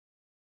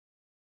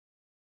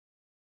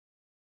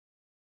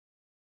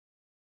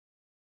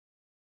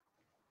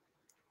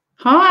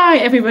Hi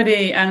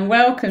everybody, and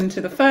welcome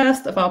to the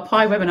first of our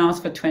Pi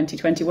webinars for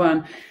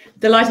 2021.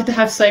 Delighted to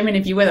have so many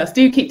of you with us.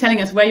 Do keep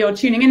telling us where you're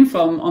tuning in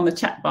from on the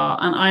chat bar,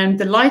 and I am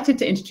delighted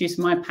to introduce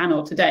my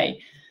panel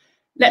today.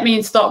 Let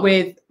me start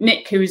with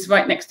Nick, who's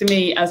right next to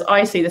me as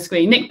I see the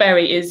screen. Nick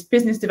Berry is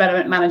Business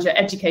Development Manager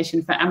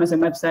Education for Amazon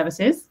Web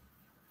Services.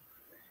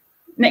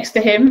 Next to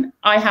him,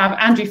 I have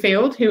Andrew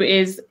Field, who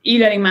is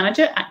e-learning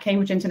manager at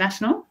Cambridge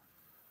International.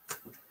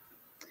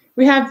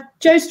 We have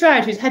Joe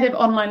Stroud, who's Head of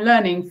Online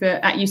Learning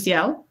at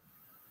UCL.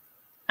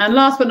 And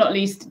last but not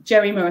least,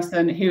 Jerry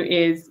Morrison, who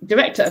is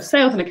Director of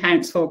Sales and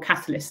Accounts for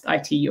Catalyst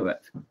IT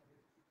Europe.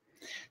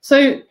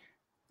 So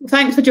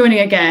thanks for joining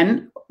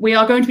again. We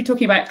are going to be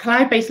talking about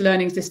cloud-based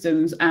learning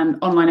systems and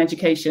online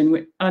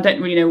education. I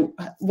don't really know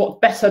what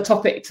better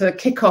topic to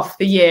kick off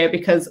the year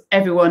because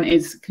everyone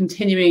is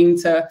continuing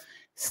to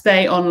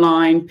stay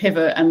online,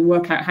 pivot, and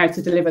work out how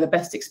to deliver the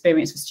best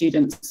experience for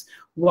students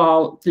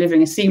while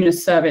delivering a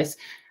seamless service.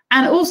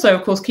 And also,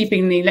 of course,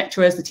 keeping the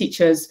lecturers, the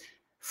teachers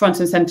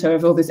front and center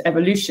of all this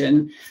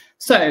evolution.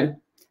 So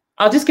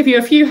I'll just give you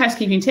a few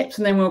housekeeping tips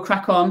and then we'll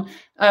crack on.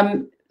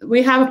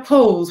 We have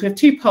polls. We have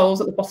two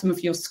polls at the bottom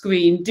of your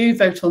screen. Do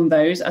vote on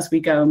those as we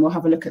go and we'll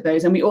have a look at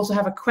those. And we also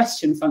have a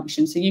question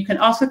function. So you can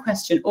ask a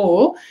question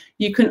or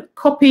you can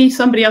copy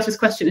somebody else's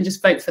question and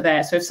just vote for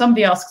theirs. So if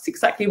somebody asks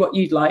exactly what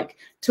you'd like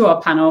to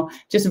our panel,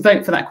 just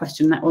vote for that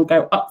question. That will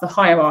go up the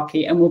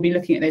hierarchy and we'll be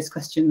looking at those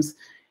questions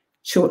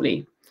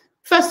shortly.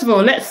 First of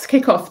all, let's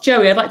kick off.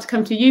 Joey, I'd like to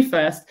come to you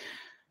first.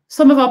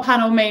 Some of our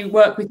panel may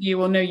work with you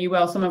or know you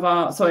well, some of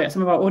our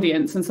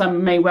audience, and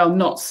some may well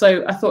not.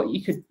 So I thought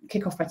you could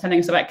kick off by telling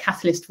us about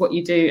Catalyst, what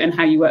you do and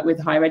how you work with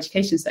the higher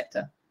education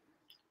sector.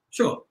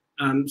 Sure.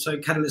 So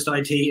Catalyst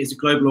IT is a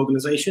global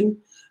organization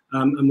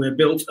and we're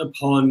built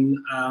upon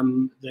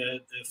the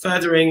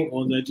furthering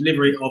or the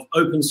delivery of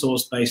open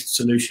source based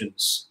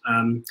solutions.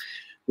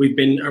 We've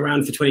been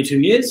around for 22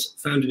 years,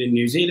 founded in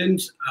New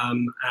Zealand,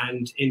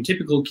 and in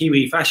typical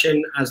Kiwi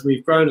fashion, as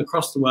we've grown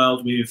across the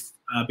world, we've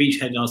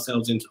beachheaded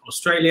ourselves into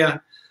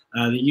Australia,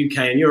 the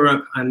UK and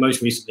Europe, and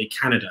most recently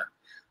Canada.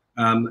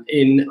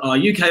 In our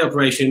UK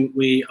operation,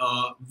 we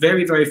are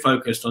very, very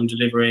focused on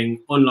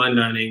delivering online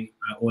learning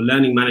or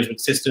learning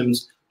management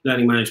systems,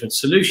 learning management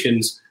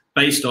solutions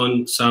based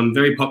on some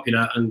very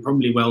popular and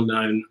probably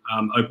well-known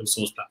open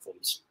source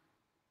platforms.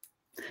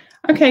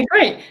 Okay,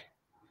 great.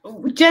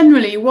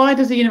 Generally, why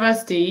does a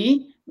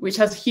university, which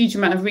has a huge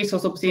amount of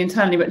resource obviously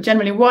internally, but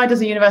generally, why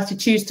does a university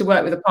choose to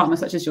work with a partner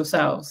such as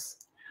yourselves?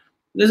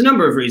 There's a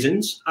number of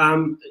reasons.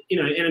 You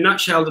know, in a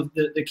nutshell,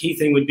 the key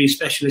thing would be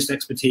specialist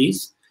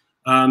expertise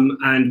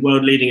and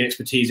world-leading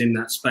expertise in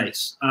that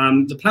space.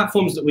 The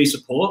platforms that we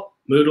support,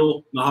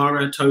 Moodle,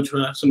 Mahara,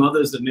 Totara, some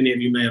others that many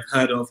of you may have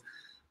heard of,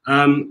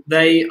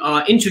 they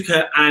are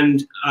intricate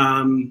and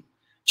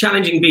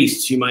challenging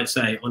beasts, you might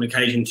say, on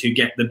occasion to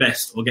get the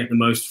best or get the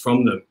most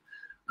from them.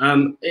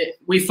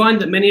 We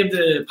find that many of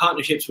the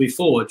partnerships we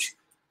forge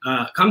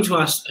come to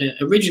us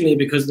originally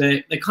because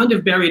they're kind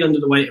of buried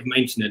under the weight of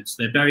maintenance.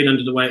 They're buried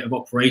under the weight of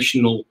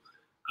operational,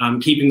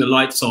 keeping the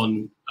lights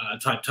on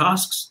type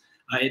tasks.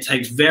 It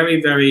takes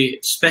very, very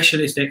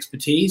specialist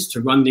expertise to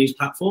run these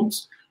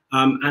platforms.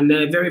 And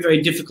they're very,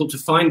 very difficult to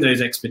find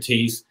those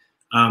expertise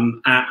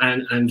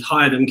and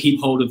hire them, keep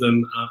hold of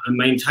them, and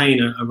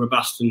maintain a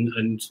robust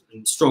and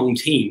strong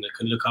team that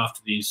can look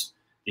after these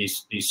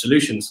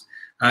solutions.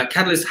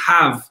 Catalyst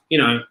have, you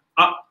know,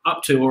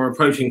 up to or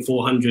approaching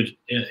 400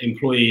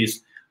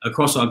 employees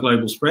across our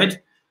global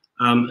spread.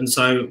 And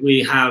so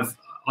we have,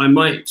 I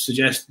might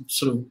suggest,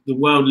 sort of the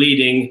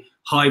world-leading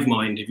hive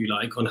mind, if you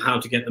like, on how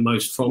to get the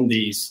most from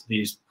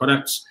these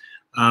products.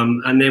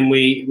 And then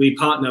we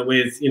partner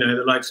with, you know,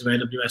 the likes of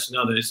AWS and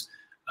others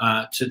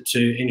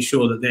to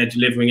ensure that they're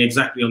delivering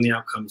exactly on the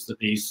outcomes that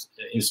these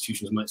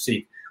institutions might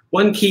seek.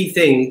 One key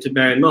thing to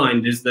bear in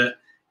mind is that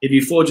if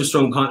you forge a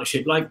strong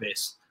partnership like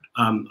this,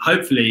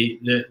 hopefully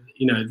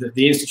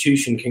the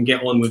institution can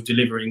get on with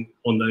delivering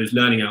on those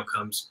learning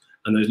outcomes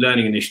and those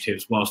learning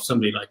initiatives, whilst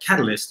somebody like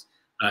Catalyst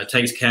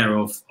takes care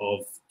of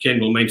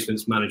general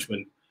maintenance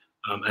management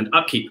and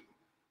upkeep.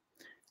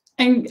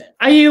 And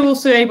are you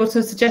also able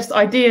to suggest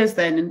ideas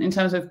then in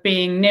terms of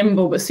being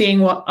nimble but seeing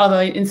what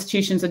other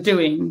institutions are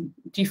doing?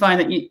 Do you find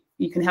that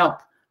you can help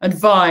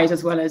advise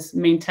as well as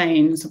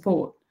maintain and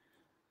support?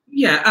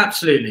 Yeah,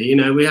 absolutely. You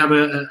know, we have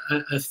a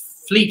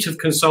fleet of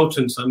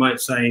consultants, I might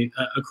say,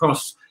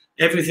 across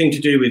everything to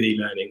do with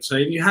e-learning. So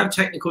if you have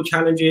technical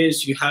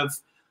challenges, you have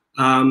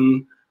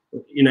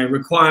you know,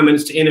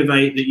 requirements to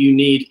innovate that you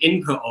need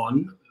input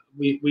on,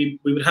 we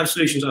would have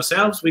solutions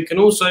ourselves. We can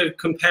also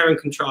compare and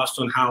contrast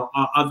on how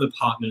our other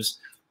partners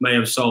may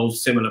have solved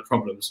similar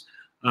problems.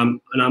 And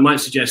I might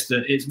suggest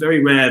that it's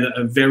very rare that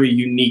a very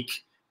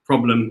unique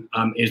problem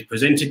is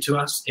presented to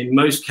us. In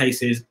most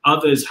cases,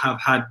 others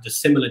have had the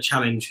similar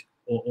challenge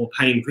or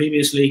pain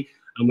previously,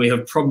 and we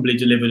have probably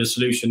delivered a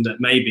solution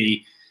that may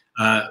be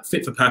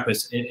fit for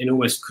purpose in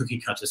almost cookie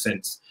cutter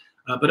sense.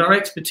 But our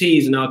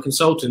expertise and our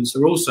consultants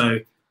are also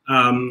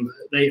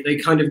they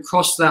kind of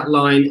cross that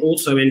line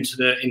also into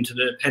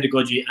the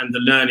pedagogy and the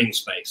learning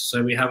space.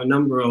 So we have a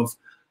number of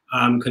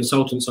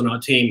consultants on our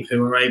team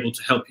who are able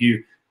to help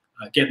you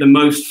get the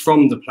most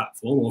from the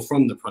platform or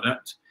from the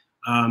product,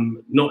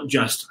 not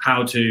just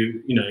how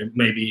to,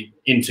 maybe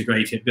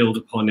integrate it, build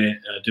upon it,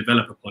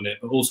 develop upon it,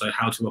 but also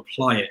how to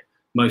apply it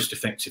most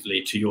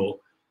effectively to your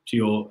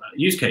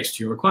use case,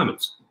 to your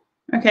requirements.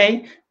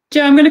 Okay,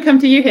 Joe, I'm going to come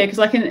to you here because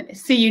I can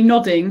see you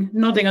nodding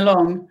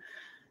along.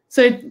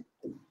 So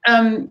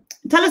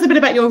tell us a bit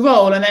about your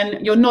role, and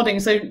then you're nodding.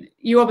 So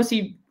you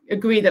obviously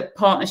agree that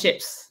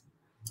partnerships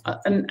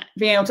and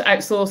being able to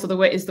outsource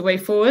is the way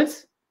forward.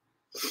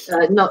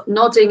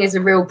 Nodding is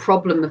a real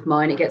problem of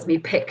mine. It gets me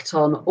picked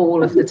on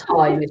all of the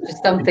time. It's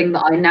just something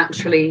that I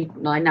naturally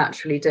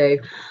do.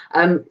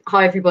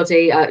 Hi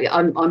everybody.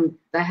 I'm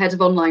the head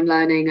of online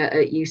learning at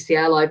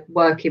UCL. I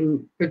work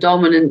in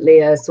predominantly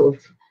a sort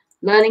of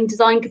learning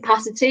design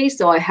capacity.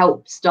 So I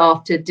help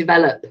staff to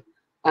develop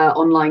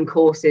online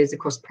courses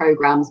across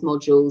programs,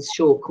 modules,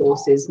 short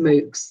courses,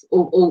 MOOCs,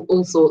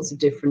 all sorts of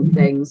different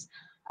things.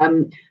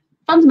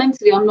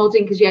 Fundamentally, I'm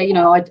nodding because,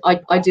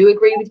 I do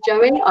agree with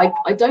Joey.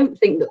 I don't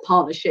think that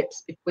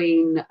partnerships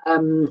between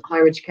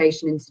higher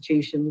education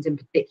institutions in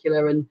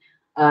particular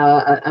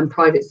and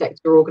private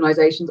sector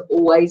organisations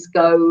always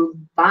go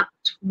that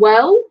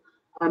well.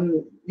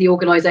 The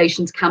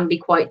organisations can be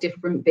quite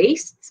different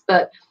beasts,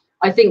 but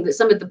I think that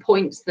some of the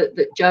points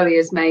that Joey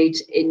has made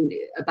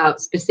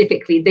about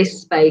specifically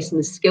this space and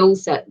the skill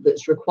set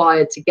that's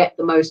required to get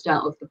the most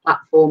out of the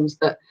platforms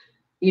that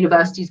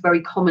universities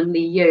very commonly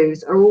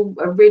use are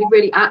really,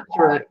 really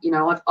accurate.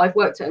 I've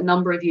worked at a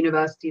number of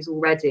universities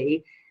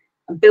already,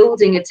 and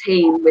building a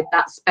team with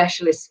that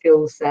specialist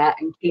skill set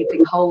and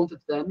keeping hold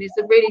of them is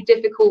a really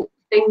difficult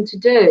thing to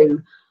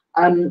do.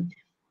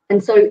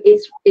 And so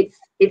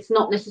it's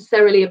not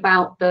necessarily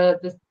about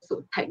the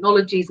sort of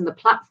technologies and the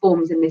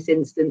platforms in this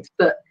instance,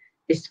 but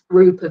this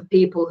group of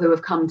people who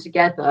have come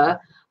together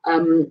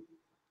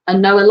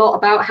and know a lot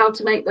about how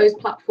to make those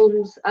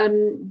platforms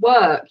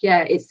work.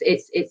 Yeah, it's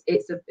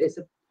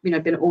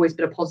always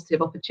been a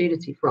positive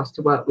opportunity for us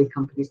to work with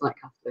companies like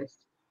Catalyst.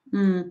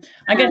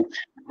 I guess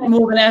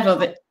more than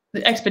ever,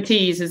 the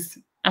expertise is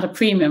at a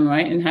premium,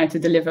 right, in how to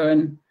deliver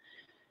and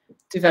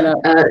develop.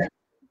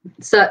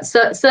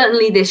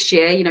 Certainly this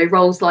year,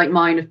 roles like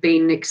mine have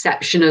been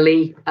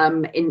exceptionally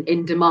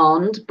in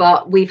demand,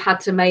 but we've had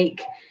to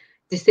make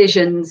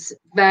decisions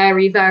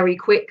very, very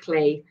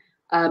quickly.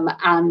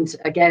 And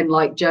again,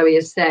 like Joey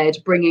has said,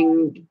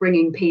 bringing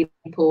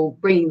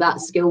that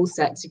skill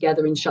set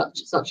together in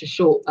such a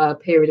short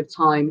period of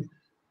time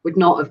would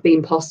not have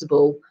been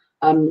possible.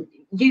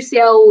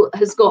 UCL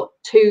has got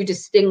two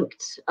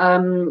distinct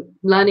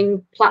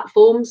learning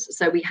platforms.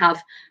 So we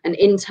have an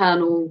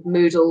internal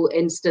Moodle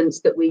instance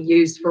that we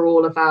use for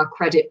all of our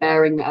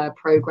credit-bearing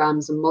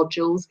programs and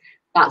modules.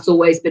 That's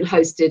always been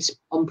hosted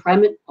on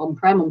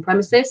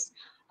premises.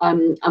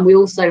 And we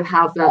also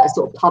have a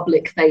sort of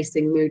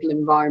public-facing Moodle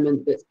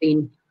environment that's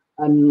been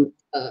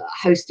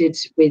hosted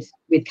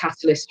with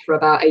Catalyst for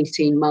about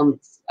 18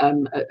 months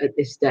at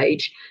this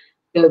stage.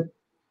 The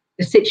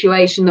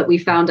situation that we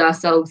found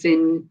ourselves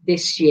in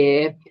this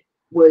year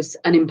was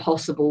an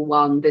impossible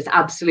one. There's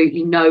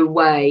absolutely no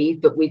way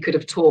that we could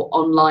have taught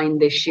online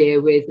this year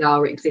with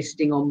our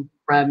existing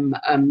on-prem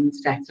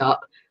setup.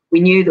 We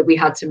knew that we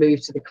had to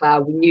move to the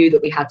cloud. We knew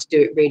that we had to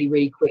do it really,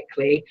 really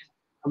quickly.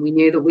 And we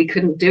knew that we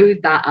couldn't do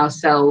that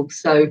ourselves.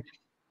 So,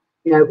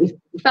 we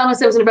found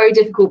ourselves in a very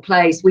difficult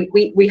place.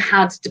 We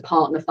had to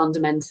partner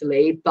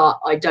fundamentally, but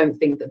I don't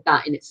think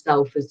that in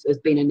itself has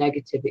been a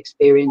negative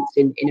experience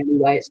in any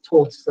way. It's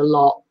taught us a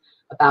lot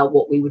about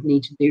what we would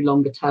need to do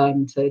longer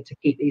term to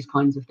keep these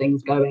kinds of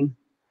things going.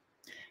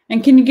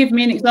 And can you give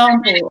me an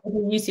example?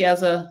 UCL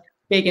as a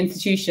big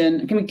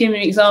institution, can you give me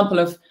an example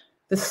of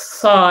the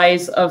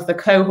size of the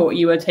cohort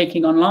you were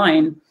taking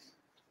online?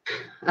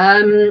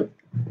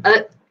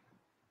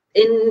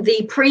 In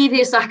the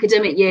previous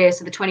academic year,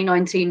 so the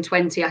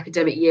 2019-20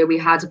 academic year, we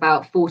had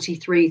about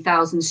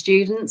 43,000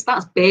 students.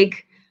 That's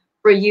big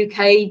for a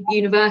UK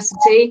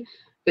university,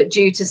 but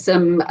due to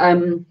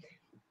some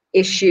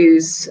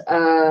issues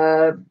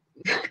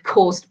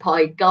caused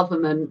by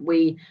government,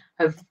 we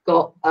have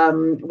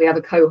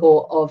a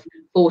cohort of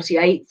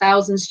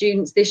 48,000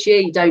 students this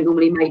year. You don't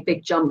normally make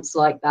big jumps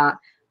like that.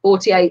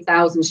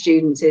 48,000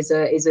 students is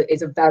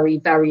a very,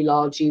 very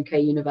large UK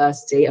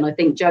university, and I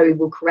think Joey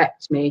will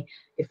correct me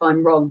if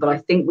I'm wrong, but I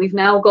think we've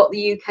now got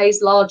the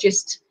UK's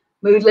largest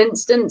Moodle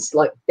instance,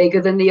 like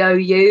bigger than the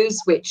OU's,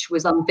 which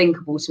was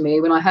unthinkable to me.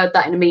 When I heard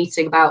that in a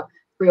meeting about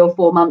 3 or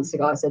 4 months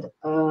ago, I said,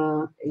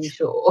 are you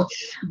sure?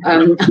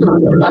 I'm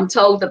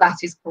told that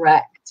is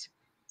correct.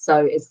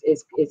 So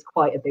it's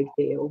quite a big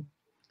deal.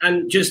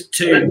 And just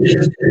to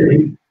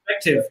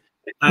perspective,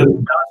 last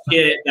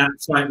year that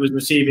site was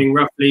receiving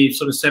roughly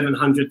sort of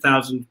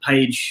 700,000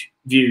 page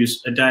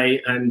views a day,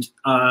 and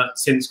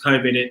since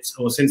COVID,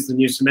 since the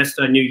new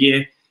semester, new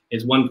year,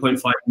 is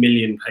 1.5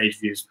 million page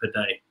views per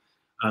day.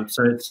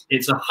 So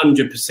it's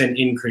 100%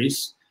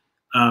 increase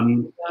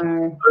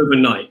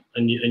overnight,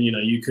 and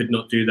you could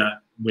not do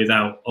that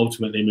without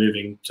ultimately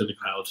moving to the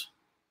cloud.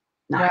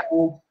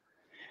 Wow.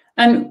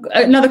 And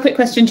another quick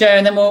question, Joe,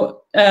 and then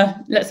we'll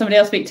let somebody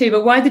else speak too.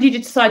 But why did you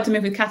decide to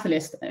move with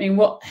Catalyst? I mean,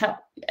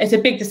 it's a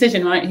big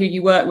decision, right? Who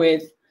you work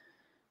with.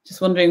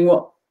 Just wondering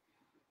what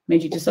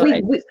made you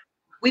decide.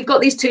 We've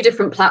got these two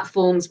different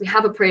platforms. We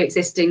have a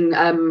pre-existing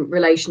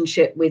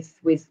relationship with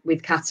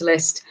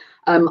Catalyst.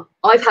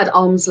 I've had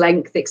arm's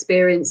length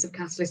experience of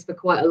Catalyst for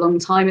quite a long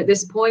time at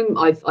this point.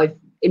 I've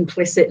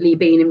implicitly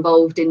been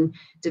involved in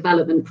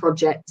development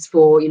projects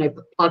for, you know,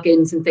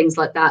 plugins and things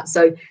like that.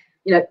 So,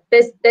 you know,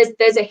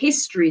 there's a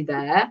history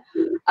there,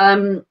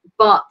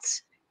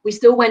 but we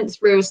still went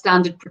through a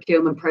standard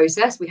procurement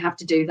process. We have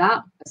to do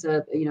that as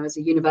a, you know, as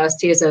a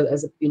university, as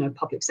a you know,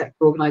 public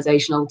sector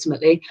organisation.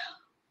 Ultimately,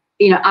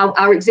 you know,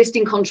 our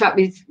existing contract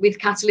with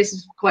Catalyst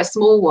is quite a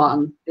small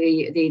one.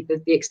 The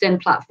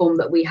Extend platform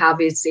that we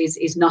have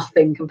is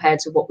nothing compared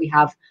to what we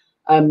have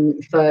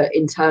for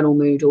internal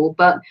Moodle.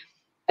 But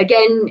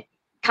again,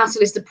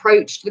 Catalyst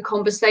approached the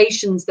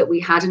conversations that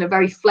we had in a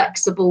very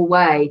flexible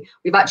way.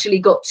 We've actually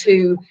got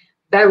two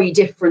very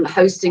different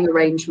hosting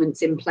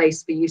arrangements in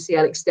place for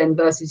UCL Extend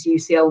versus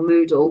UCL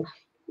Moodle.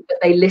 But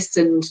they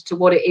listened to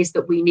what it is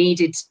that we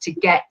needed to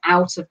get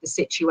out of the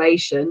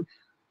situation.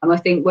 And I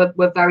think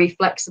we're very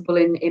flexible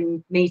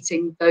in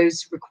meeting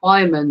those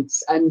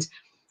requirements. And,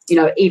 you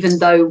know, even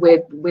though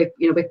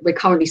we're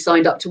currently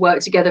signed up to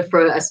work together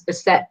for a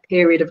set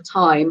period of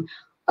time,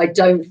 I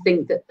don't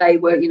think that they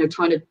were, you know,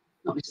 trying to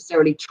not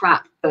necessarily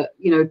trap, but,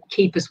 you know,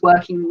 keep us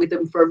working with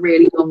them for a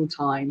really long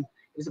time.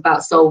 It was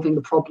about solving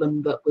the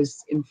problem that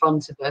was in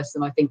front of us,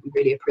 and I think we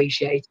really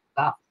appreciated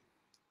that.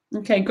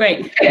 Okay,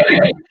 great.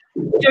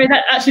 Joey,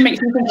 that actually makes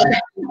me think.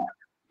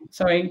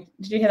 Sorry,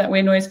 did you hear that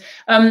weird noise?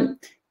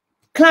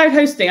 Cloud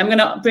hosting, I'm going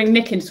to bring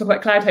Nick in to talk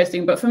about cloud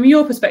hosting, but from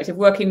your perspective,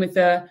 working with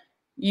the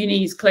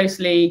unis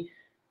closely,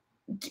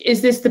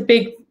 has this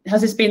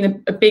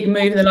been a big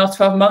move in the last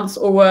 12 months,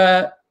 or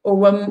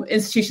were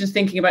institutions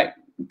thinking about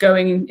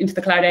going into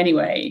the cloud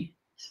anyway?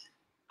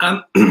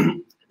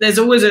 There's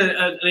always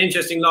an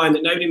interesting line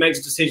that nobody makes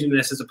a decision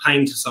unless there's a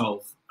pain to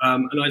solve.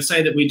 And I'd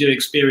say that we do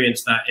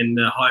experience that in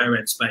the higher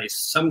ed space.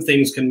 Some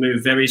things can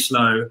move very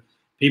slow.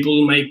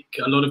 People make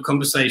a lot of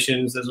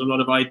conversations, there's a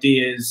lot of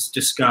ideas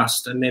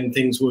discussed, and then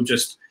things will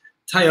just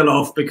tail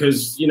off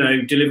because, you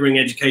know, delivering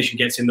education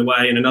gets in the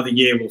way and another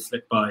year will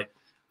flip by.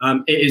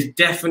 It is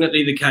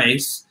definitely the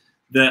case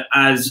that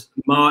as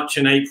March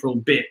and April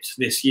bit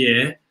this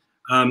year,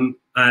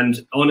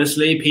 and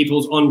honestly,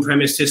 people's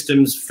on-premise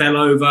systems fell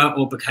over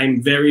or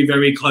became very,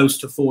 very close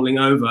to falling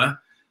over,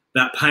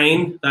 that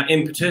pain, that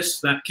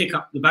impetus, that kick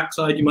up the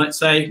backside, you might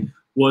say,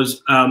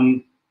 was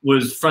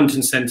front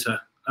and center.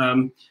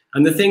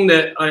 And the thing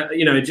that,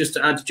 you know, just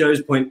to add to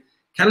Joe's point,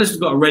 Catalyst has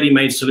got a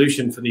ready-made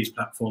solution for these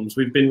platforms.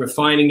 We've been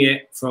refining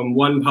it from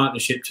one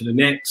partnership to the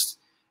next.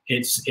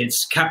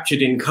 It's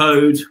captured in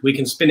code. We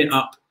can spin it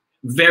up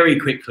very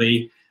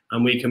quickly,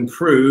 and we can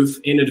prove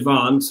in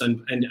advance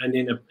and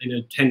in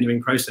a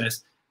tendering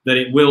process that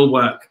it will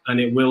work and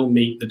it will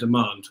meet the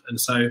demand. And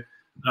so,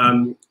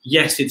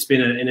 yes, it's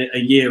been a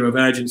year of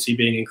urgency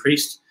being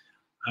increased,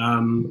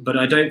 but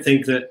I don't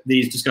think that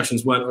these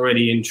discussions weren't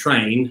already in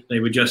train. They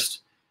were just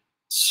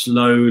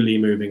slowly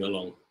moving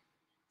along.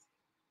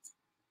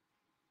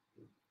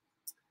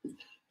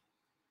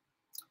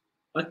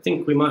 I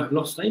think we might have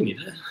lost Amy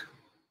there.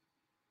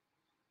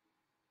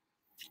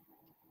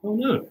 Oh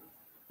no.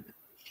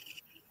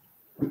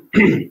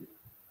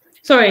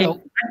 Sorry. Oh,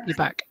 you're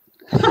back.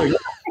 I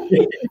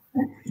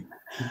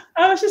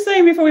was just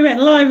saying before we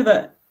went live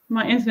that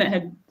my internet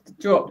had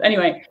dropped.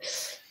 Anyway,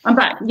 I'm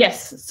back.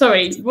 Yes.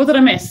 Sorry. What did I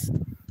miss?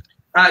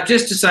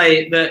 Just to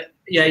say that,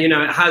 yeah, you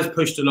know, it has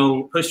pushed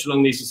along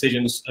these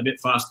decisions a bit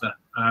faster,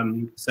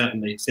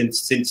 certainly,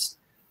 since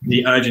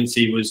the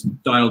urgency was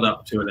dialed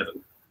up to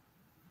 11.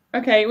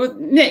 Okay, well,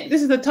 Nick,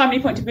 this is the timely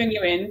point to bring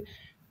you in.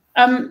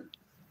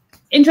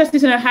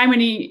 Interested to know how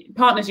many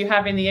partners you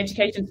have in the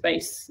education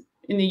space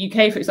in the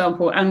UK, for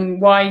example,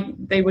 and why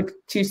they would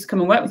choose to come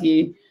and work with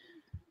you.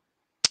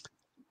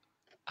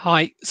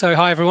 Hi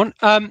everyone.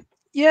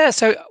 Yeah,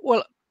 so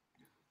well,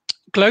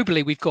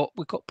 globally we've got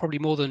probably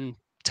more than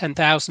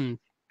 10,000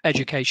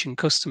 education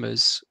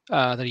customers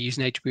that are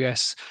using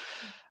AWS,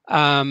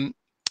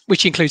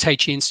 which includes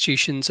HE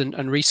institutions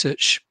and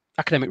research,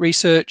 academic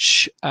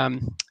research,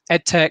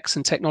 ed techs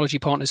and technology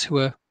partners who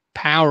are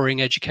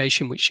powering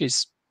education, which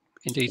is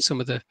indeed some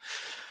of the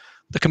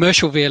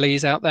commercial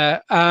VLEs out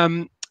there,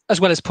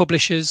 as well as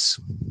publishers,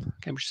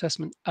 Cambridge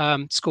Assessment,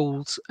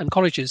 schools and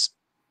colleges.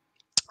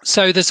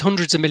 So there's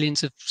hundreds of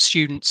millions of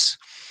students,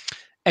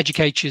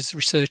 educators,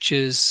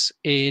 researchers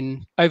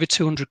in over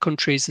 200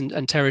 countries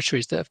and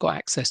territories that have got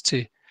access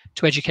to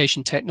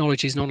education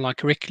technologies and online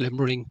curriculum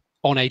running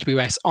on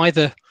AWS,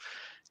 either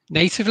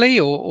natively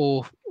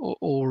or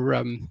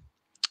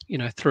you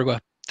know, through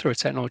a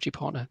technology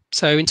partner.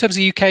 So in terms of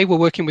the UK, we're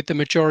working with the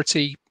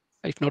majority,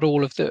 if not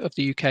all, of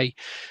the UK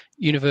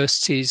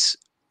universities,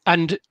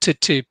 and to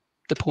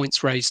the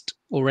points raised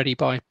already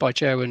by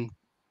Joe and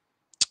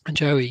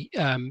Joey,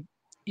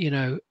 you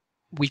know,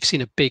 we've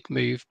seen a big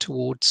move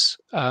towards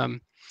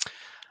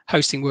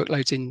hosting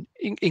workloads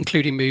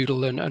including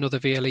Moodle and other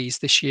VLEs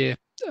this year,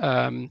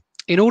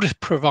 in order to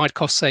provide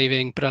cost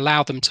saving, but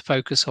allow them to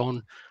focus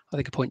on, I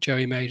think a point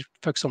Joey made,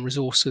 focus on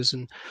resources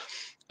and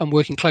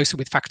working closer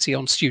with faculty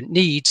on student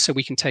needs, so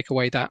we can take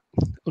away that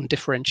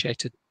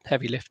undifferentiated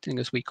heavy lifting,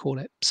 as we call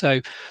it.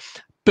 So,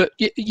 but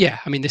yeah,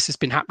 I mean, this has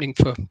been happening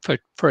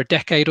for a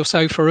decade or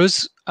so for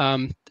us,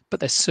 but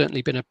there's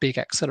certainly been a big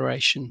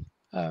acceleration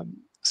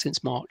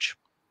since March.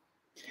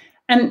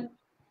 And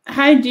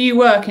how do you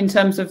work in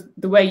terms of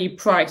the way you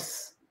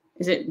price?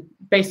 Is it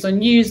based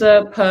on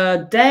user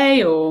per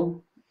day,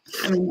 or?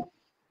 I mean,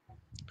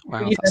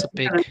 wow, that's a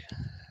big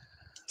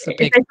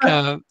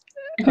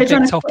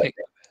topic.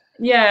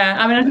 Yeah,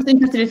 I mean, I'm just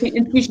interested if the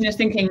institution is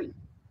thinking,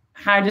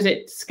 how does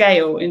it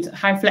scale? Into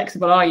how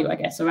flexible are you, I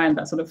guess, around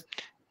that sort of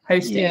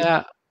hosting?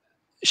 Yeah,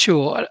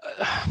 sure.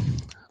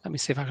 Let me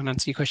see if I can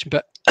answer your question.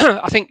 But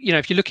I think, you know,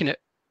 if you're looking at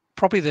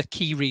probably the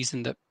key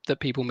reason that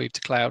people move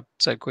to cloud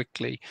so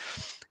quickly,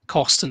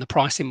 cost and the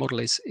pricing model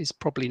is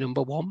probably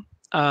number one.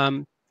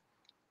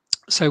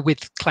 So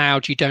with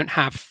cloud, you don't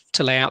have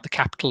to lay out the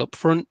capital up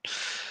front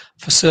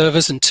for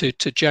servers, and to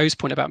Joe's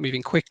point about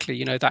moving quickly,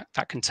 you know, that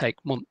can take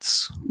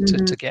months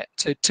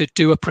to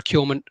do a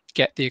procurement,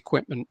 get the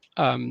equipment,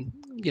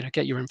 you know,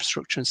 get your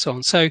infrastructure and so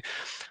on. So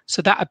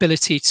that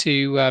ability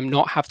to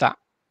not have that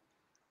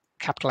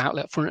capital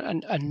outlet for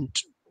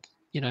and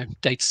you know,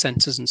 data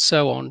centers and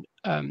so on.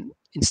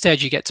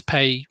 Instead, you get to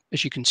pay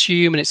as you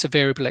consume, and it's a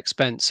variable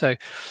expense. So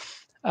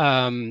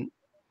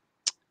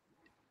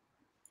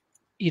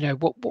you know,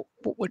 what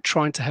we're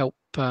trying to help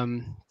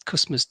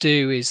customers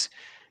do is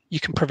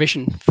you can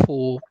provision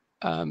for,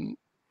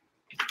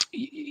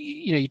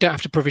 you know, you don't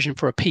have to provision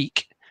for a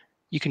peak.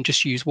 You can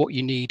just use what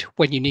you need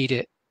when you need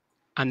it.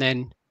 And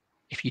then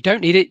if you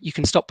don't need it, you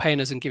can stop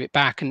paying us and give it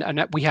back. And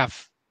we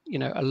have, you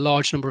know, a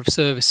large number of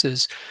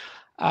services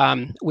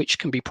which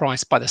can be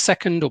priced by the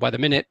second or by the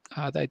minute.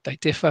 They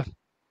differ.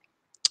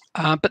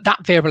 But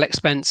that variable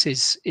expense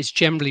is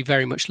generally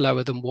very much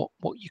lower than what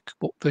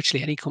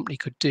virtually any company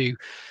could do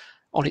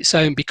on its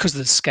own, because of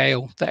the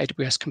scale that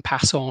AWS can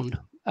pass on.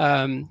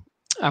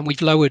 And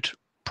we've lowered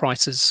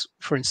prices,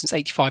 for instance,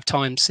 85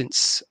 times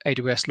since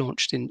AWS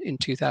launched in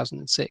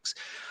 2006.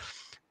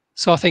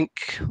 So I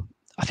think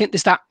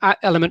there's that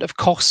element of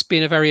cost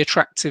being a very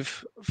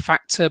attractive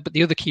factor. But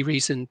the other key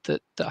reason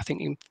that I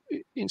think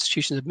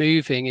institutions are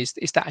moving is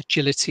that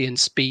agility and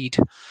speed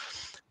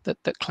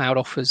that cloud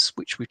offers,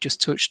 which we've just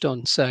touched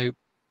on. So,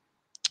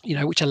 you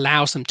know, which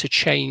allows them to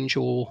change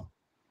or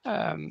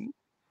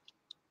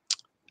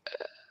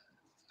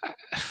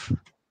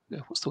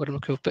what's the word I'm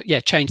looking for? But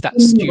yeah, change that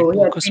student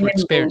or customer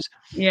experience.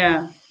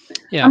 Yeah.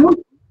 Yeah.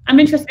 I'm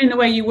interested in the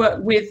way you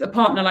work with a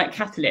partner like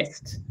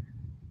Catalyst.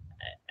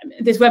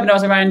 This webinar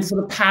is around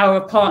sort of power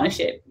of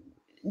partnership.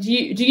 Do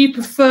you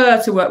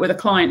prefer to work with a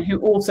client who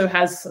also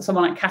has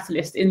someone like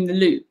Catalyst in the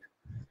loop,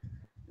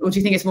 or do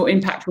you think it's more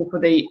impactful for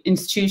the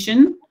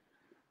institution?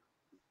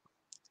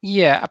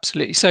 Yeah,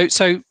 absolutely. So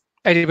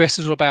AWS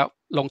is all about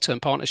long-term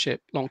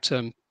partnership,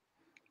 long-term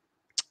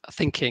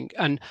thinking,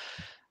 and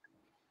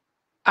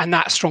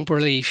that strong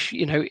belief,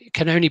 you know,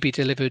 can only be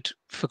delivered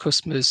for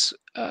customers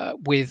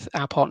with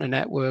our partner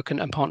network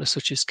and partners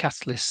such as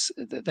Catalyst.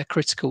 They're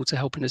critical to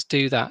helping us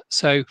do that.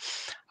 So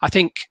I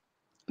think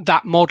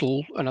that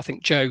model, and I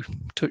think Joe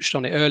touched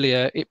on it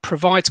earlier, it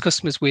provides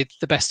customers with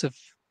the best of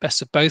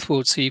both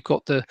worlds. So you've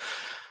got the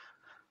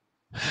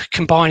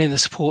combining the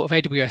support of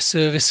AWS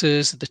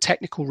services, the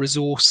technical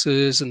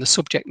resources, and the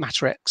subject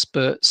matter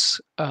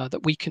experts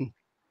that we can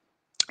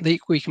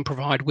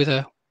provide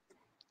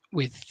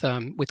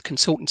with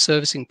consultant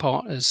servicing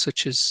partners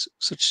such as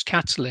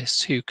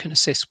Catalyst, who can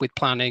assist with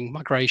planning,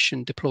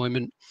 migration,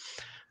 deployment,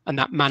 and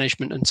that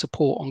management and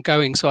support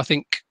ongoing. So I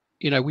think,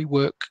 you know, we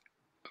work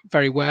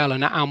very well,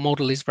 and our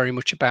model is very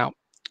much about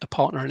a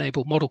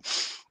partner-enabled model.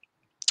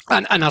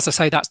 And as I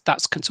say,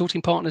 that's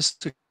consulting partners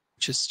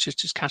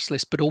just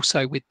Catalyst, but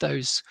also with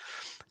those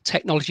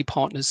technology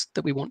partners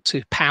that we want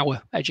to power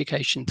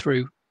education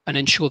through and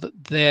ensure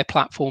that their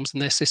platforms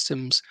and their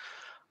systems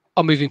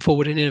are moving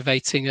forward and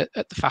innovating at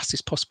the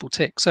fastest possible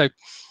tick. So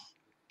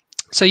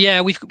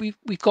yeah, we've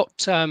got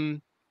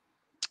tens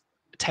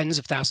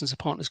of thousands of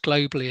partners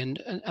globally,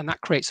 and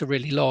that creates a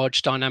really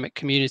large dynamic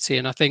community.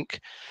 And I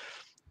think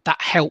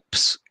that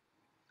helps.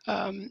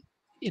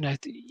 You know,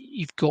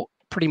 you've got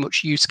pretty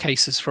much use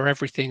cases for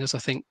everything, as I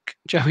think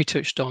Joey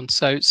touched on.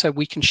 So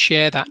we can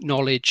share that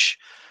knowledge,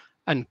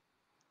 and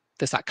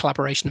there's that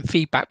collaboration and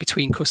feedback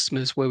between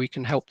customers where we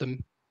can help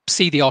them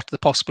see the art of the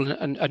possible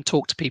and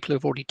talk to people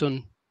who've already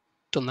done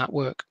that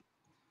work.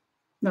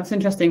 That's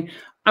interesting.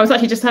 I was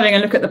actually just having a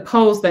look at the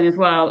polls then as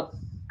well,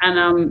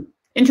 and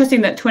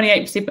interesting that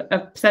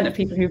 28% of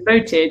people who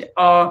voted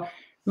are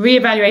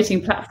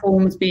reevaluating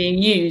platforms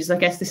being used. I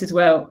guess this is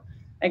where,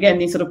 again,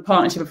 these sort of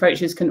partnership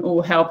approaches can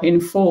all help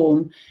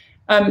inform.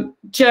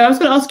 Joe, I was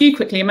going to ask you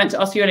quickly. I meant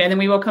to ask you earlier, and then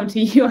we will come to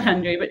you,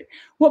 Andrew. But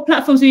what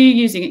platforms are you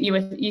using at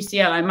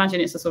UCL? I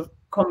imagine it's a sort of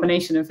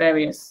combination of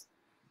various.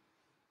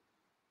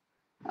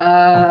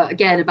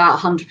 Again, about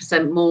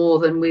 100% more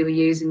than we were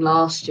using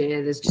last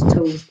year. There's just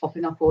tools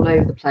popping up all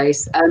over the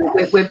place.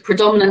 We're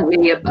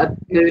predominantly a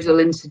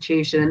Moodle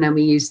institution, and then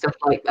we use stuff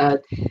like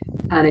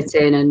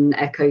Planetin and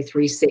Echo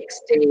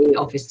 360,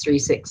 Office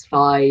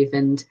 365,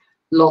 and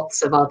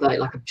lots of other,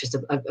 like just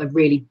a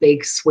really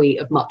big suite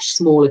of much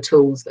smaller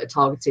tools that are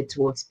targeted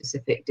towards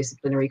specific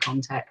disciplinary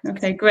contexts.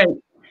 Okay, great.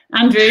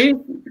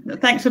 Andrew,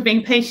 thanks for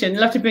being patient.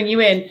 I'd love to bring you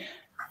in.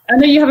 I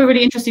know you have a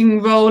really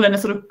interesting role and a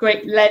sort of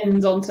great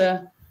lens onto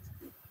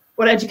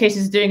what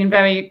educators are doing in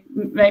very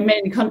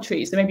many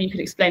countries. So maybe you could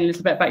explain a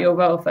little bit about your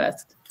role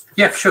first.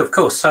 Yeah, sure, of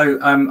course.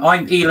 So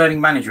I'm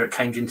e-learning manager at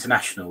Cambridge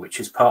International, which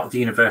is part of the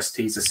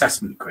university's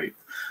assessment group.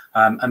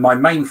 And my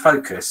main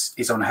focus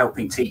is on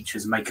helping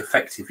teachers make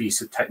effective use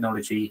of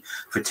technology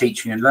for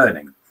teaching and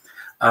learning.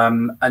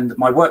 And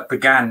my work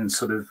began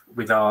sort of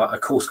with a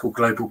course called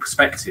Global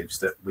Perspectives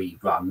that we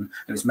run.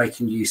 It was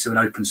making use of an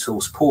open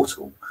source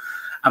portal.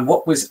 And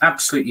what was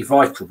absolutely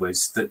vital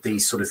was that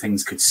these sort of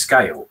things could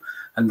scale.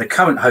 And the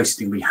current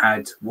hosting we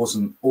had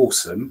wasn't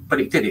awesome,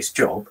 but it did its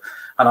job.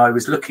 And I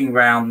was looking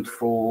around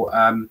for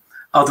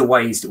other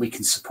ways that we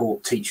can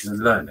support teachers and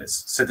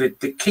learners. So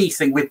the key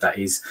thing with that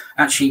is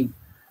actually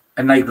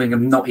enabling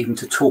them not even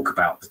to talk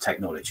about the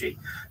technology.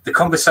 The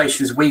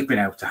conversations we've been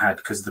able to have,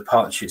 because of the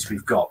partnerships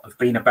we've got, have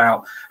been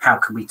about how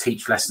can we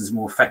teach lessons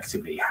more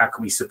effectively? How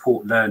can we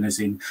support learners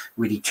in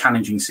really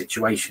challenging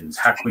situations?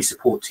 How can we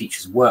support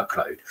teachers'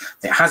 workload?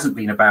 It hasn't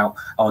been about,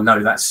 oh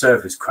no, that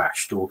server's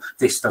crashed, or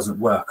this doesn't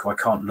work, or I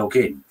can't log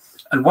in.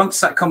 And once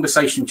that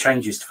conversation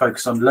changes to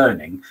focus on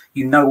learning,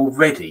 you know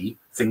already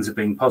things are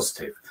being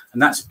positive.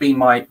 And that's been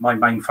my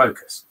main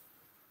focus.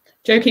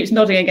 Joe keeps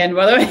nodding again,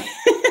 by the way.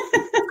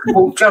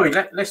 Well, Joey,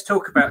 let's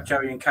talk about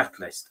Joey and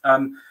Catalyst.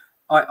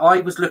 I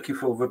was looking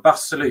for a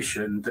robust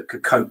solution that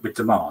could cope with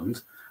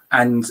demand,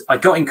 and I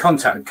got in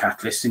contact with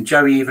Catalyst, and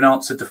Joey even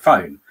answered the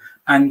phone.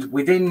 And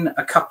within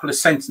a couple of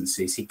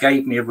sentences, he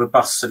gave me a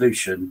robust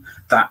solution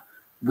that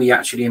we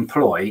actually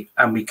employ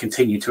and we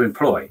continue to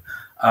employ.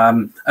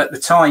 At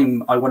the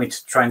time, I wanted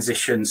to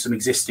transition some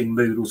existing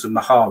Moodles and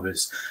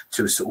Maharas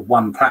to a sort of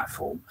one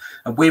platform,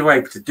 and we were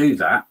able to do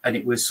that. And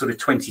it was sort of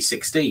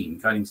 2016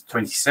 going into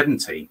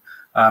 2017.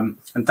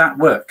 And that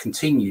work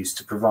continues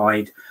to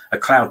provide a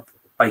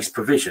cloud-based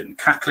provision.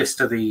 Catalyst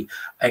are the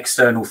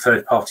external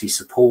third-party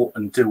support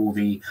and do all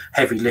the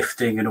heavy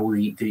lifting and all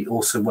the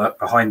awesome work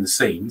behind the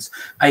scenes.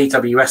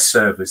 AWS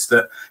servers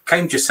that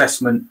Cambridge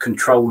Assessment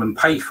control and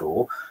pay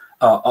for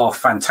are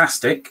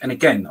fantastic. And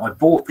again, I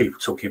bore people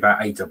talking about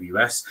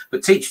AWS,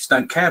 but teachers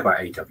don't care about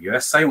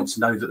AWS. They want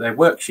to know that their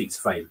worksheet's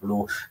available,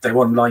 or their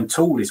online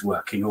tool is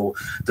working, or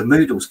the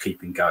Moodle's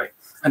keeping going.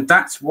 And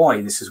that's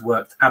why this has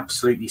worked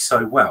absolutely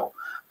so well.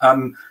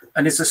 And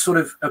as a sort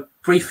of a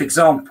brief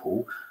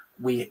example,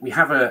 we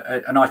have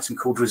an item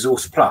called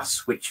Resource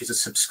Plus, which is a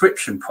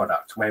subscription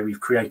product where we've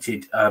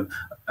created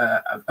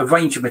a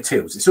range of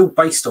materials. It's all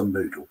based on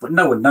Moodle, but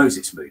no one knows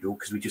it's Moodle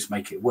because we just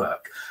make it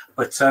work.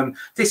 But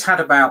this had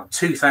about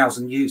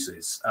 2,000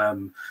 users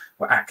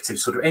were active.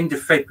 Sort of end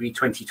of February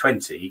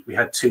 2020, we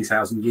had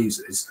 2,000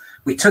 users.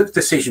 We took the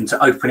decision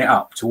to open it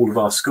up to all of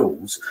our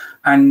schools.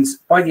 And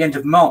by the end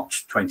of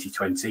March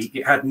 2020,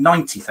 it had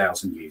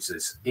 90,000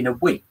 users in a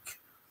week.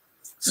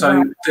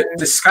 So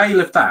the scale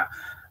of that,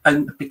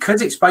 and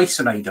because it's based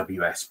on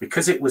AWS,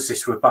 because it was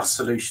this robust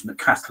solution that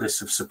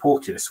Catalyst have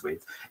supported us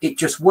with, it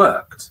just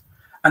worked.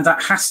 And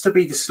that has to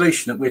be the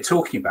solution that we're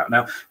talking about.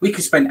 Now, we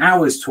could spend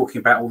hours talking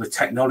about all the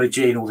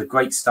technology and all the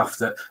great stuff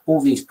that all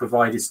these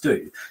providers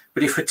do.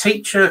 But if a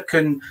teacher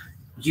can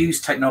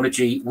use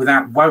technology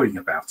without worrying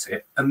about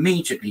it,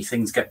 immediately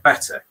things get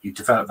better. You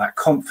develop that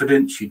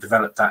confidence, you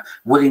develop that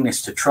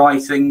willingness to try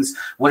things,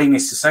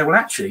 willingness to say, well,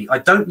 actually, I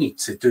don't need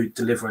to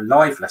deliver a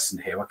live lesson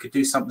here. I could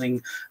do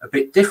something a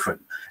bit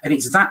different. And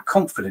it's that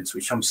confidence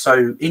which I'm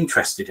so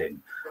interested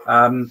in.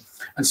 And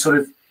sort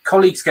of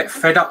colleagues get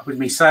fed up with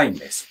me saying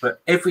this,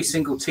 but every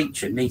single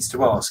teacher needs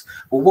to ask,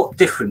 well, what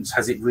difference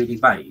has it really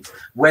made?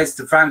 Where's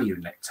the value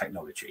in that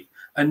technology?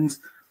 And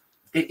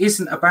it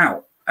isn't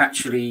about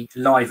actually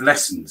live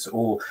lessons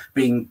or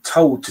being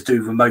told to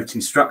do remote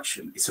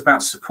instruction. It's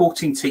about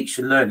supporting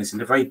teacher learners in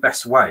the very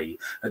best way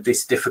at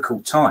this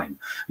difficult time.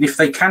 And if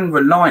they can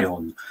rely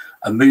on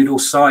a Moodle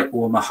site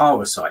or a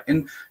Mahara site,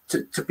 and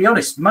to be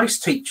honest,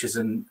 most teachers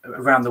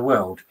around the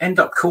world end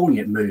up calling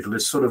it Moodle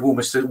as sort of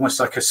almost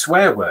like a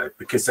swear word,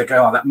 because they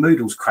go, oh, that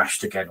Moodle's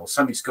crashed again, or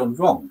something's gone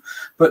wrong.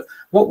 But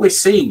what we're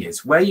seeing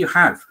is where you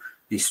have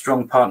these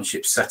strong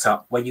partnerships set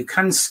up, where you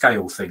can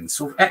scale things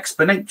sort of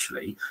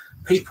exponentially,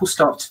 people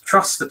start to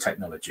trust the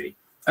technology.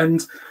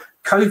 And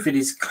COVID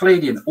is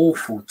clearly an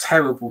awful,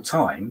 terrible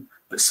time,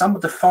 but some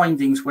of the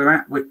findings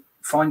we're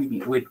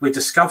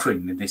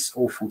discovering in this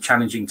awful,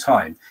 challenging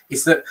time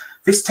is that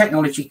this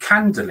technology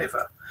can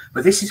deliver.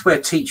 But this is where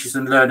teachers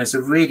and learners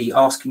are really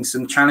asking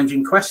some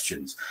challenging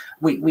questions.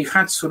 We've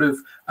had sort of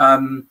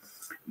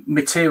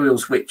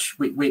materials which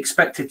we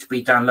expected to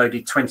be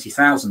downloaded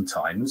 20,000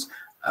 times,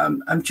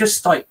 and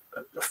just like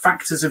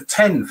factors of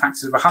 10,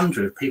 factors of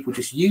 100 of people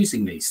just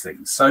using these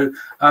things. So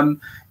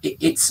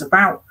it's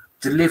about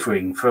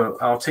delivering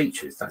for our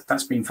teachers.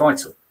 That's been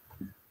vital.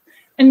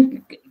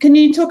 And can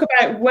you talk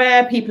about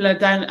where people are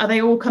down? Are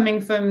they all coming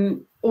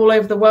from all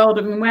over the world?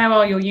 I mean, where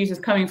are your users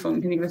coming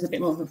from? Can you give us a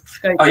bit more of a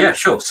scope? Oh yeah,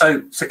 sure.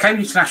 So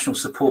Cambridge International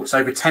supports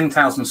over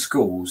 10,000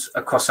 schools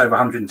across over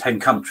 110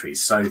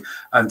 countries. So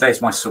there's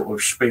my sort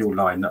of spiel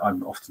line that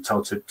I'm often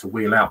told to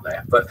wheel out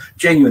there. But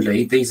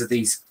genuinely,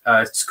 these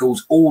are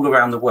schools all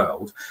around the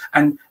world,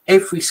 and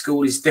every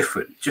school is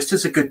different. Just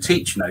as a good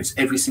teacher knows,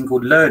 every single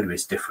learner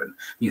is different.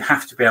 You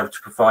have to be able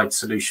to provide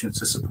solutions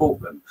to support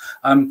them.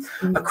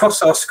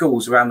 Across our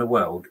schools around the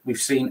world, we've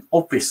seen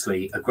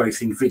obviously a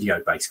growth in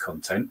video-based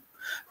content.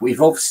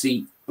 We've also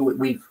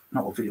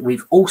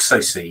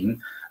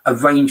seen a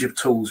range of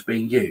tools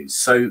being used.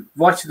 So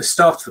right at the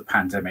start of the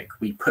pandemic,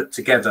 we put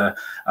together,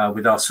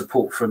 with our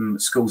support from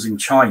schools in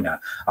China,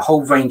 a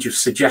whole range of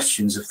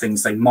suggestions of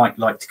things they might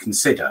like to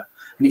consider.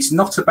 And it's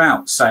not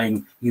about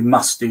saying you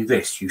must do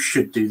this, you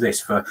should do this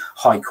for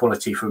high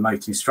quality for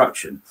remote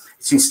instruction.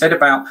 It's instead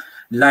about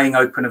laying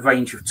open a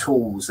range of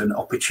tools and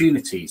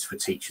opportunities for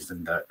teachers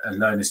and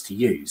learners to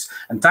use.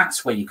 And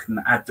that's where you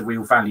can add the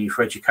real value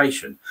for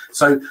education.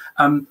 So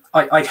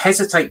I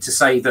hesitate to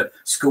say that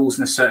schools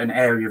in a certain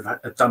area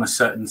have done a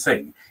certain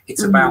thing.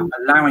 It's about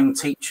allowing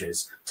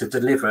teachers to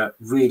deliver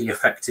really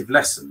effective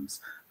lessons.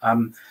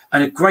 And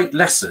a great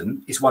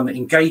lesson is one that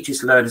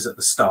engages learners at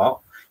the start.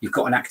 You've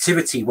got an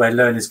activity where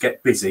learners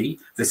get busy.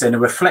 There's then a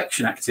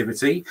reflection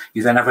activity.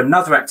 You then have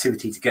another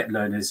activity to get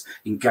learners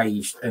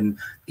engaged and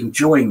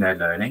enjoying their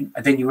learning.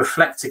 And then you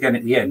reflect again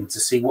at the end to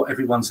see what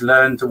everyone's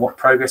learned and what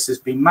progress has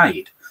been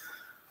made.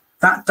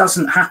 That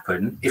doesn't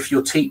happen if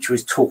your teacher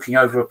is talking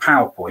over a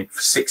PowerPoint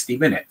for 60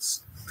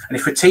 minutes. And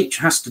if a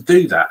teacher has to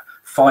do that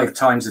 5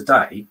 times a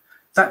day,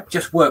 that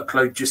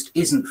workload just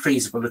isn't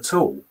feasible at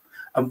all.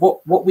 And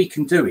what we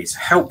can do is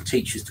help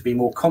teachers to be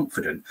more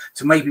confident,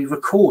 to maybe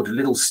record a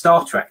little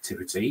starter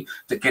activity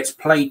that gets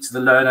played to the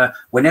learner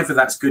whenever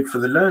that's good for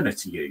the learner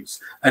to use.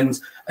 And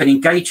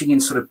engaging in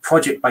sort of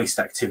project-based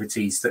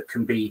activities that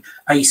can be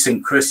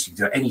asynchronous, you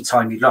do it any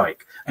time you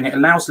like. And it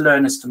allows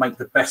learners to make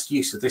the best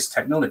use of this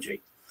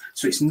technology.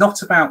 So it's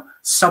not about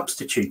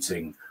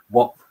substituting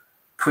what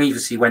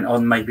previously went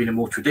on maybe in a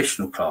more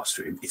traditional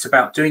classroom. It's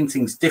about doing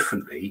things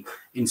differently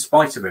in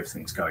spite of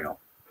everything that's going on.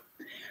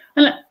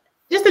 And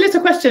just a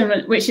little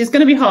question, which is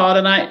going to be hard,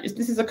 and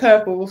this is a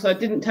curveball, so I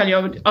didn't tell you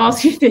I would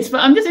ask you this, but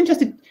I'm just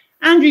interested.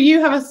 Andrew,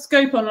 you have a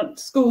scope on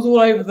schools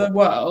all over the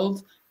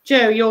world.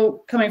 Joe, you're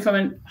coming from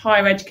a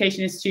higher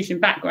education institution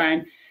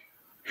background.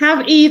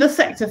 Have either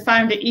sector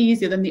found it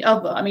easier than the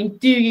other? I mean,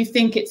 do you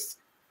think it's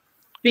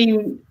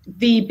been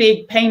the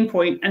big pain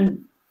point?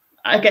 And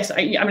I guess,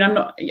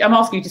 I'm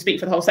asking you to speak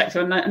for the whole sector,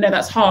 and I know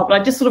that's hard,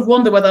 but I just sort of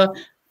wonder whether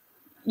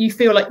you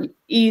feel like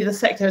either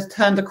sector has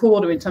turned a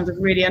corner in terms of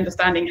really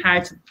understanding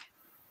how to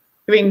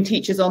bring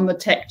teachers on the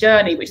tech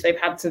journey, which they've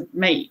had to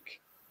make.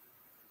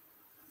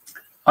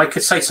 I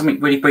could say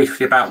something really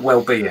briefly about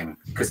well-being,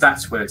 because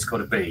that's where it's got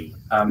to be.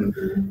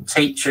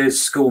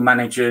 Teachers, school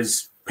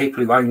managers,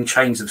 people who own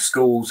chains of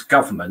schools,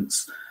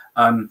 governments,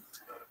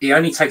 it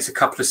only takes a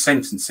couple of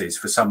sentences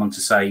for someone to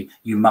say,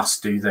 you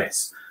must do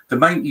this. The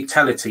moment you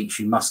tell a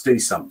teacher you must do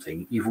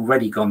something, you've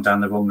already gone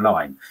down the wrong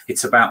line.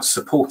 It's about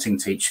supporting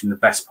teachers in the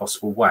best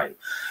possible way.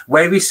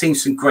 Where we've seen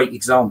some great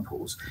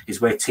examples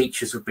is where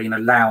teachers have been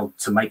allowed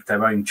to make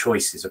their own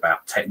choices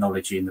about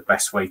technology and the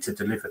best way to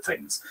deliver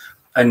things.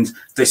 And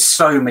there's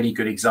so many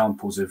good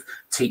examples of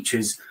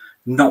teachers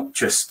not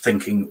just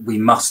thinking we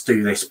must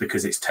do this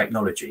because it's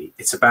technology.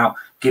 It's about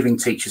giving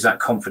teachers that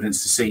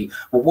confidence to see,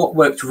 well, what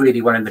worked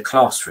really well in the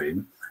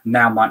classroom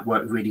now might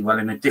work really well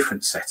in a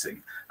different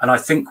setting. And I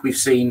think we've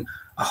seen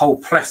a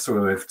whole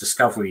plethora of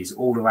discoveries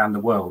all around the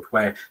world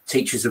where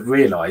teachers have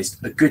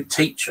realized a good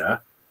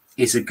teacher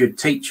is a good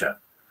teacher.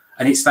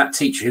 And it's that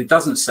teacher who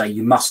doesn't say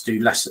you must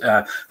do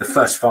the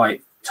first 5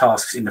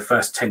 tasks in the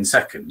first 10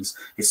 seconds.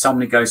 It's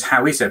someone who goes,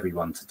 how is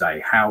everyone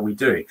today? How are we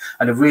doing?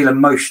 And a real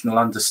emotional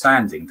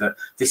understanding that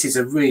this is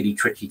a really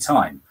tricky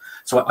time.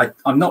 So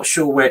I'm not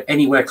sure we're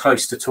anywhere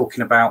close to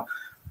talking about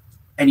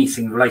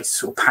anything related to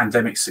sort of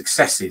pandemic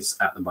successes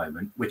at the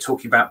moment. We're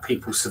talking about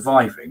people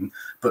surviving,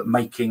 but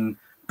making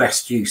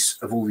best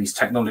use of all this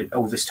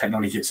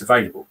technology that's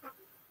available.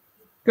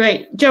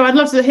 Great. Joe, I'd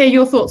love to hear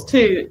your thoughts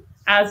too,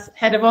 as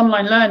head of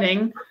online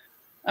learning.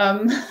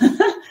 But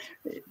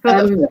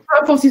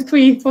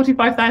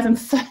 45,000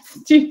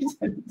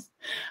 students,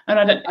 and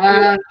I don't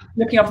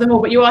looking after them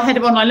all, but you are head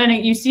of online learning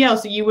at UCL,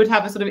 so you would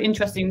have a sort of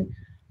interesting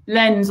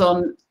lens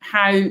on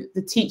how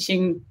the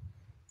teaching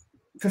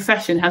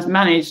profession has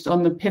managed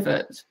on the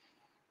pivot.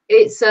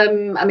 It's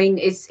I mean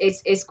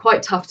it's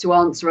quite tough to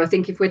answer. I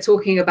think if we're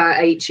talking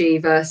about HE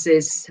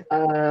versus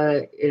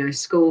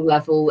school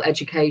level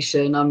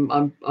education,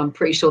 I'm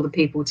pretty sure the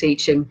people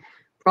teaching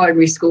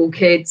primary school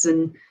kids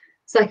and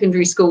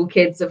secondary school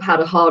kids have had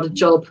a harder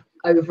job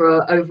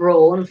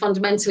overall, and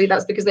fundamentally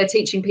that's because they're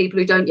teaching people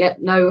who don't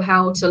yet know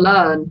how to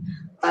learn.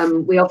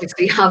 We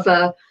obviously have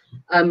a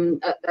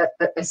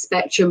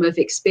spectrum of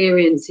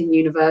experience in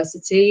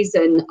universities,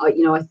 and I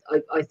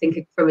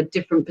think from a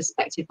different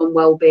perspective on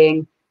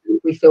well-being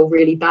We feel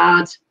really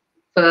bad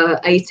for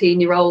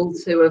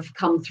 18-year-olds who have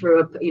come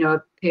through a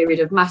period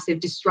of massive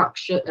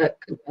disruption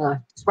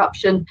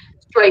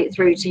straight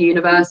through to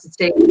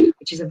university,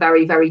 which is a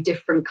very, very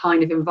different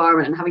kind of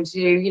environment, and having to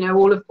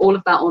do all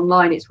of that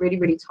online. It's really,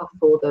 really tough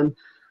for them.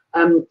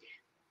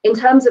 In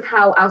terms of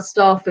how our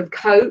staff have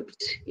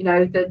coped,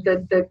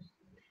 the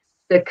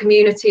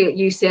community at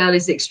UCL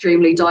is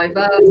extremely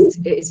diverse.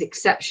 It is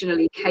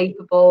exceptionally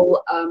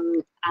capable,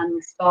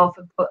 and staff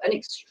have put an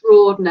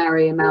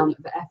extraordinary amount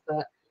of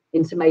effort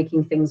into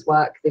making things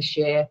work this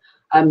year.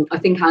 I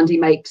think Andy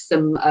makes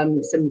some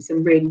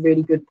really,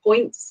 really good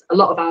points. A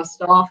lot of our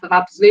staff have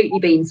absolutely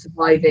been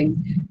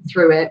surviving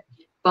through it,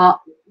 but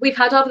we've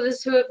had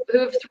others who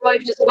have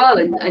thrived as well,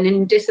 and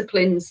in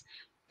disciplines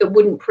that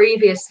wouldn't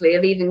previously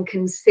have even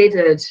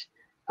considered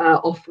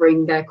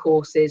offering their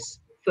courses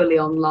fully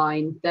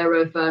online. There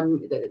have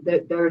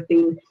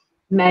been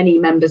many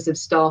members of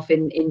staff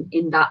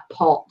in that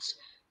pot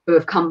who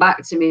have come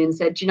back to me and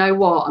said, you know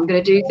what, I'm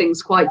going to do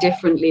things quite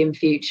differently in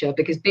future,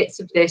 because bits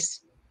of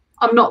this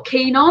I'm not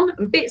keen on,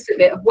 and bits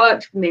of it have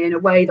worked for me in a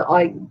way that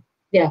I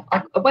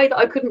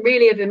couldn't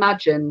really have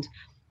imagined.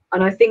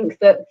 And I think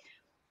that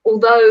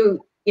although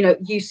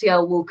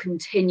UCL will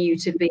continue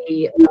to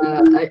be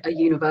a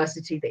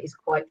university that is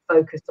quite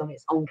focused on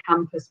its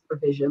on-campus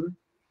provision,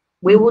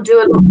 we will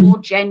do a lot more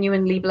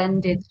genuinely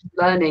blended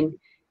learning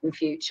in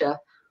future.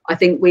 I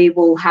think we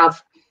will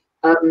have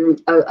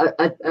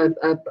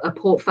a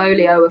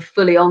portfolio of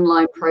fully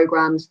online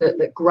programs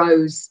that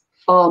grows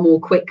far more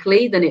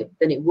quickly than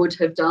it would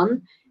have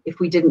done if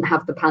we didn't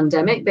have the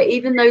pandemic. But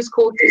even those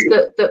courses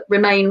that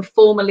remain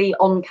formally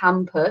on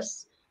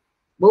campus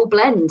will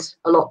blend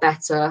a lot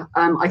better.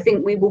 I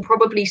think we will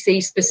probably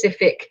see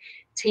specific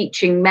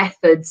teaching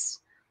methods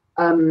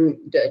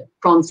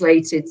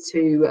translated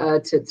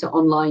to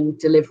online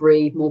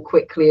delivery more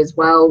quickly as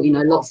well.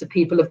 Lots of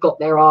people have got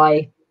their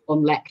eye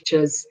on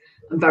lectures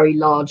and very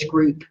large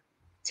group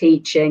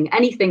teaching.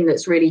 Anything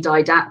that's really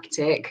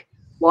didactic,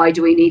 why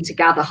do we need to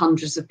gather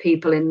hundreds of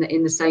people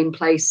in the same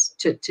place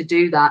to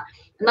do that?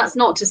 And that's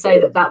not to say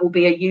that will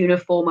be a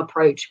uniform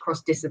approach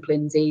across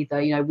disciplines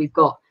either. We've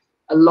got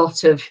a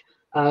lot of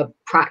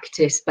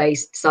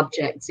practice-based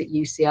subjects at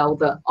UCL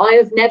that I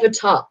have never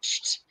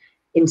touched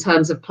in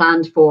terms of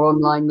planned for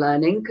online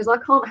learning, because I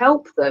can't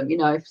help them.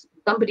 If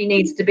somebody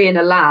needs to be in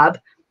a lab,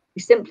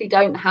 we simply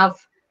don't have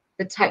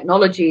the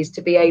technologies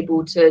to be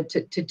able to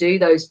do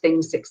those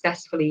things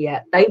successfully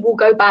yet. They will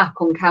go back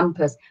on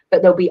campus,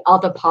 but there'll be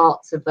other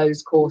parts of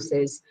those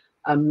courses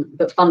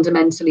that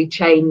fundamentally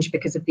change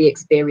because of the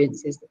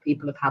experiences that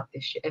people have had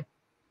this year.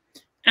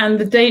 And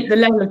the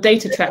level of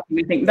data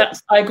tracking,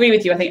 I agree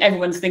with you. I think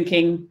everyone's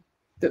thinking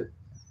that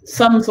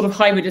some sort of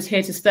hybrid is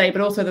here to stay, but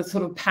also the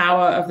sort of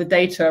power of the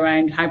data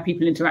around how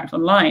people interact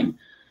online.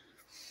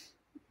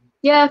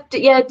 Yeah,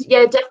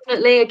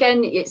 definitely.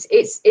 Again,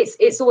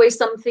 it's always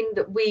something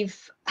that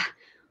we've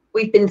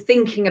been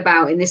thinking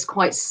about in this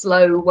quite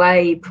slow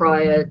way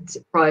prior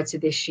to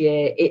this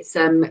year. It's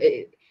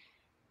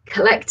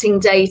collecting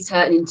data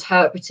and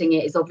interpreting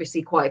it is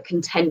obviously quite a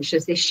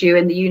contentious issue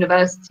in the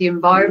university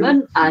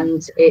environment,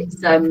 and it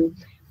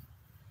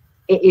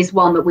is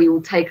one that we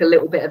will take a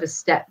little bit of a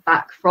step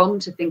back from,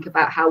 to think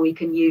about how we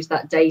can use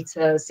that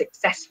data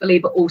successfully,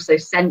 but also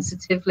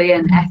sensitively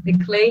and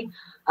ethically.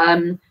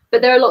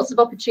 But there are lots of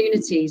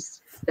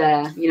opportunities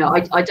there.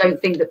 I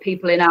don't think that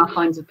people in our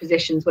kinds of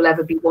positions will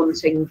ever be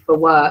wanting for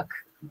work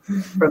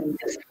from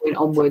this point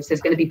onwards.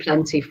 There's going to be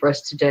plenty for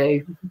us to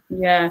do.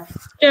 Yeah.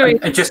 Joey,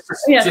 and just to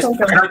say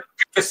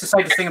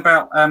the thing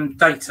about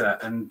data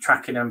and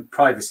tracking and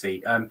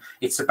privacy,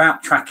 it's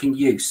about tracking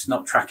use,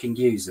 not tracking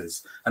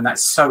users. And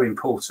that's so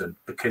important,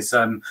 because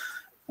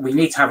we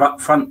need to have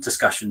upfront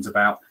discussions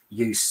about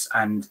use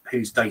and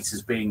whose data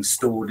is being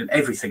stored and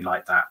everything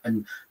like that.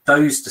 And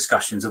those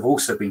discussions have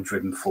also been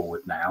driven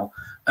forward now.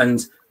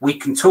 And we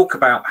can talk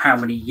about how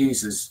many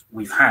users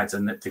we've had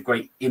and the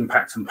great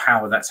impact and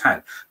power that's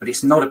had, but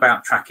it's not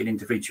about tracking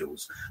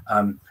individuals.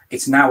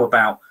 It's now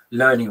about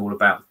learning all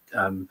about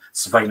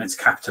surveillance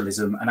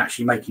capitalism and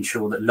actually making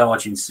sure that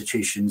large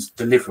institutions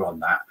deliver on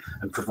that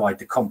and provide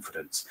the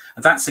confidence.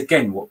 And that's,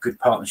 again, what good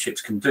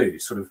partnerships can do,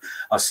 sort of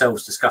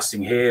ourselves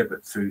discussing here,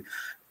 but through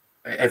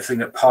everything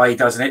that Pi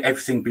does and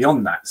everything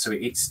beyond that. So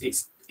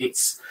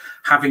it's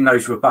having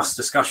those robust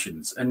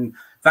discussions, and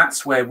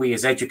that's where we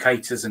as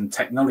educators and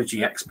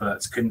technology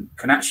experts can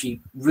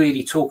actually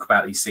really talk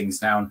about these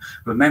things now and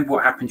remember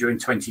what happened during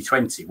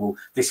 2020. Well,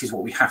 this is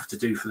what we have to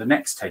do for the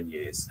next 10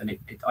 years, and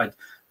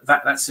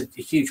that's a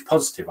huge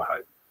positive, I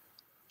hope.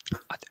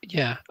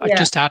 I'd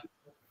just add,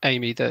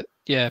 Amy, that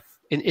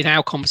in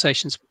our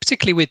conversations,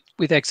 particularly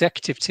with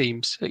executive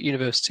teams at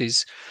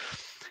universities,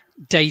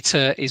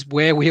 data is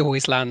where we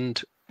always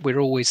land. We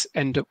always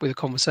end up with a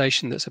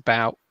conversation that's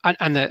about,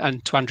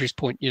 and to Andrew's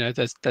point,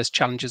 there's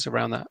challenges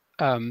around that.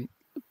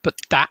 But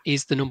that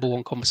is the number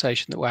one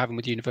conversation that we're having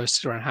with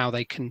universities around how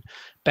they can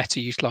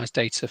better utilize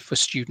data for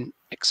student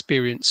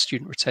experience,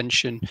 student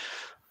retention,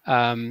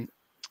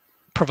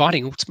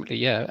 providing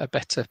ultimately, a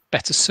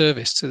better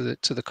service to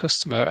the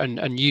customer,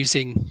 and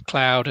using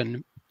cloud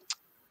and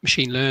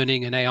machine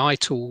learning and AI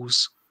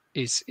tools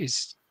is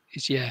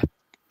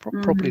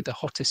probably the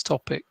hottest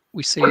topic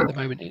we see at the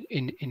moment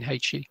in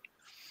HE.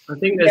 I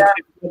think there's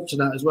two points to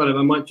that as well. If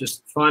I might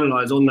just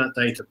finalise on that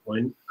data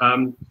point,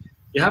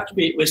 you have to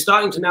be. We're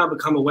starting to now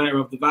become aware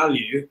of the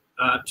value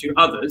to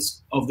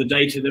others of the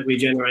data that we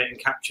generate and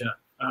capture,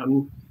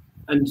 and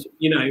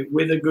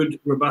with a good,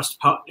 robust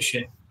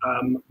partnership,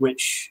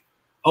 which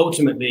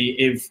ultimately,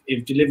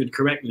 if delivered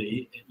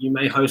correctly, you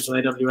may host on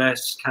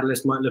AWS.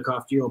 Catalyst might look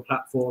after your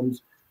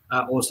platforms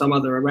or some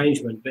other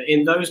arrangement. But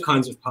in those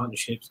kinds of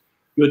partnerships,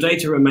 your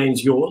data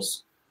remains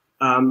yours,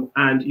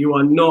 and you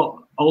are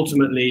not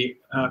ultimately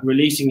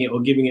releasing it or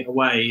giving it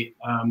away.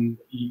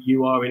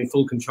 You are in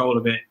full control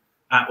of it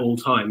at all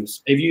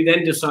times. If you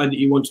then decide that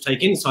you want to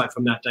take insight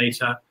from that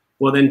data,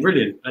 well, then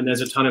brilliant. And there's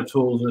a ton of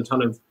tools and a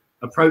ton of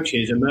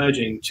approaches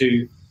emerging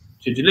to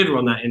deliver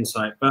on that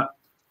insight. But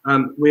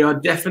we are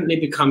definitely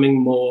becoming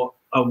more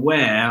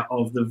aware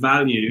of the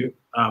value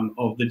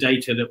of the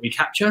data that we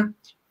capture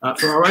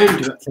for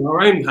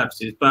our own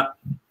purposes, but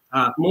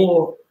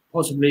more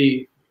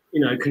possibly,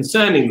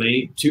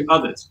 concerningly to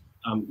others,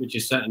 which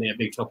is certainly a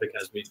big topic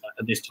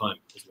at this time,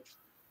 isn't it?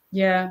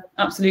 Yeah,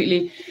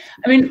 absolutely.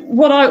 I mean,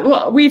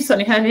 what we've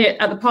certainly had here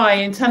at the Pi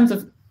in terms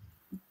of,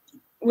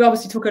 we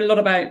obviously talk a lot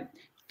about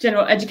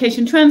general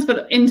education trends,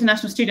 but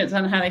international students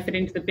and how they fit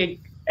into the big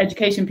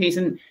education piece.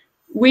 And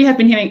we have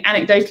been hearing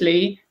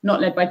anecdotally, not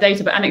led by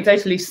data, but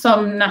anecdotally,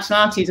 some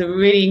nationalities are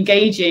really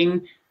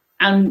engaging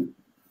and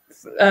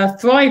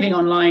thriving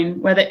online,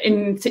 whether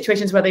in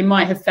situations where they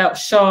might have felt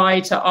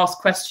shy to ask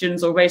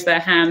questions or raise their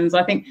hands.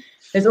 I think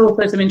there's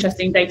also some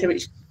interesting data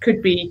which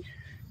could be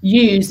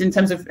used in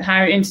terms of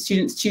how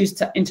students choose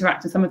to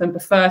interact, and some of them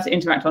prefer to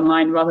interact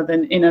online rather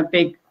than in a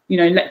big,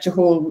 lecture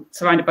hall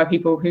surrounded by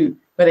people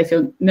where they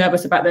feel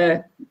nervous about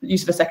their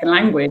use of a second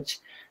language.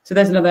 So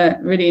there's another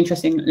really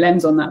interesting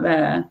lens on that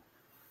there.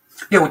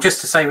 Yeah, well,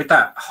 just to say with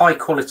that, high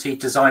quality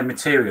design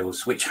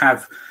materials which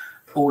have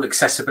all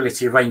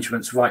accessibility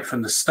arrangements right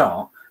from the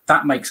start,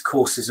 that makes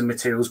courses and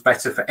materials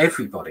better for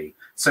everybody.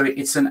 So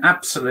it's an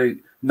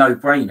absolute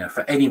no-brainer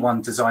for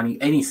anyone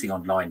designing anything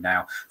online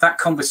now. That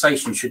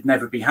conversation should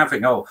never be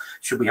having, oh,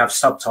 should we have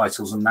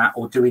subtitles on that,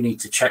 or do we need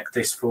to check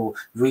this for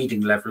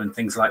reading level and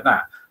things like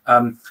that.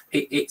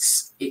 It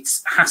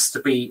has to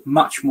be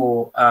much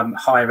more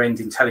higher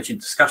end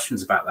intelligent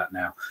discussions about that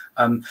now.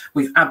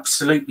 We've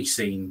absolutely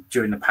seen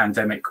during the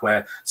pandemic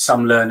where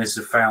some learners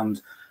have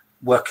found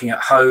working at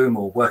home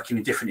or working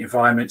in different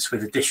environments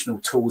with additional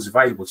tools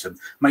available to them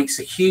makes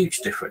a huge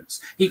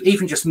difference.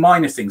 Even just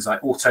minor things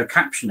like auto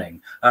captioning.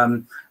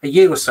 A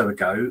year or so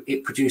ago,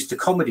 it produced a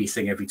comedy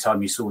thing every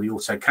time you saw the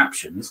auto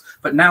captions,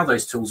 but now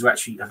those tools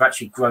have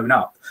actually grown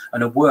up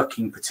and are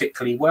working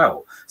particularly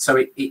well.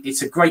 So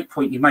it's a great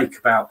point you make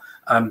about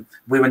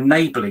we're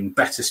enabling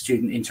better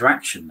student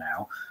interaction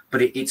now,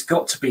 but it's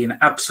got to be an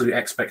absolute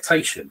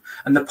expectation.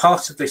 And the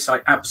part of this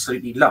I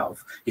absolutely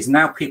love is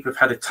now people have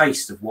had a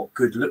taste of what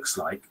good looks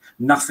like.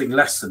 Nothing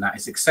less than that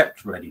is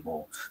acceptable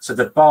anymore. So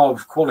the bar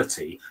of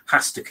quality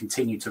has to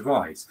continue to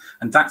rise.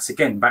 And that's,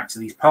 again, back to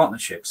these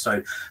partnerships.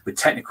 So with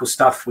technical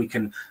stuff, we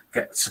can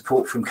get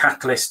support from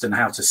Catalyst and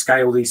how to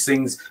scale these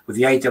things. With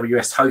the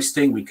AWS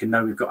hosting, we can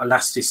know we've got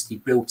elasticity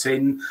built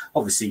in.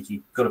 Obviously,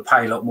 you've got to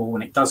pay a lot more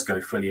when it does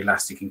go fully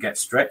elastic and get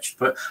stretched,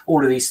 but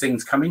all of these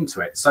things come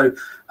into it. So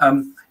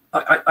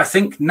I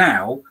think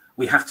now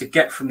we have to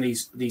get from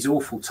these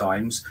awful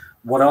times,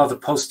 what are the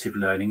positive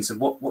learnings and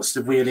what's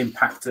the real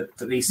impact that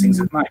these things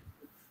have made?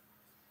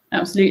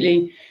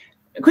 Absolutely.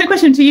 A quick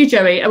question to you,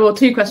 Joey. Well,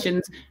 two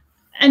questions.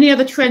 Any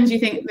other trends you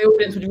think the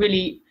audience would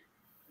really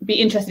be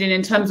interested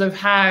in terms of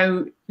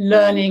how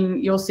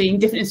learning, you're seeing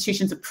different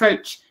institutions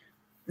approach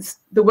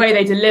the way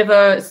they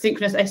deliver,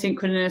 synchronous,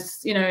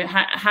 asynchronous,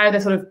 how they're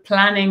sort of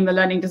planning the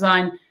learning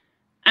design?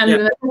 And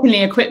then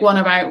secondly, a quick one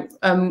about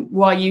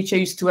why you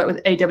choose to work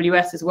with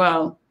AWS as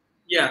well.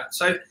 Yeah,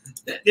 so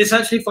this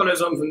actually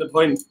follows on from the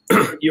point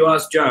you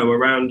asked Joe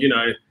around,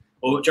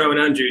 or Joe and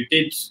Andrew,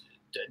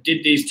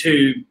 did these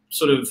two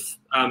sort of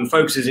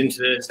focuses into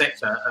the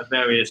sector at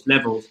various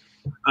levels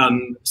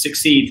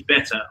succeed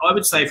better? I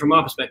would say from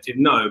our perspective,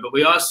 no, but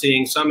we are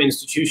seeing some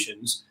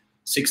institutions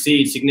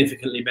succeed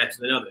significantly better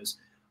than others.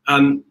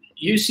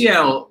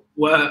 UCL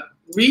were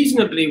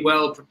reasonably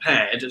well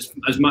prepared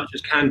as much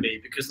as can be,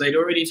 because they'd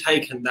already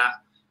taken that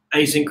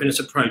asynchronous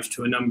approach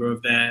to a number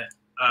of their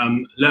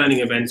learning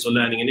events or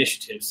learning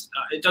initiatives.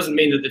 It doesn't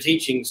mean that the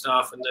teaching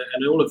staff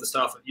and all of the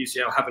staff at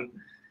UCL haven't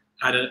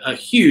had a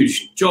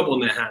huge job on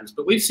their hands,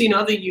 but we've seen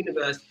other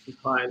university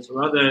clients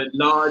or other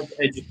large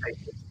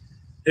educators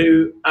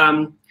who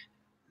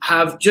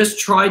have just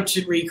tried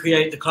to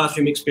recreate the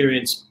classroom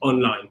experience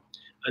online.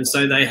 And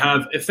so they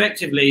have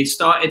effectively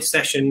started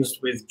sessions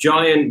with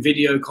giant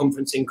video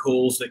conferencing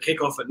calls that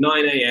kick off at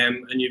 9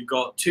 a.m. and you've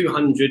got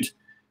 200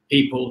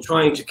 people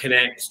trying to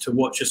connect to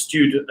watch a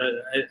student,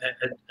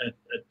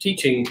 a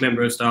teaching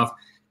member of staff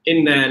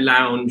in their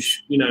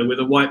lounge, with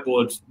a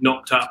whiteboard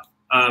knocked up.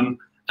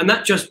 And And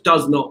that just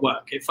does not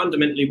work. It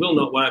fundamentally will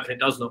not work, and it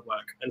does not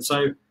work. And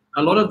so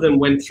a lot of them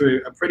went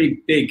through a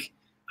pretty big,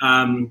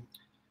 I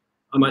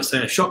might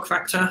say, a shock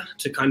factor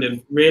to kind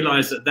of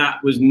realize that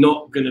that was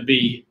not going to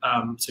be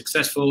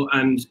successful,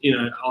 and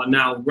are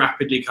now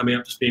rapidly coming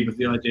up to speed with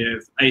the idea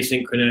of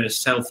asynchronous,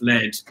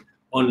 self-led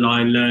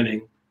online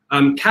learning.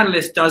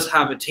 Catalyst does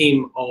have a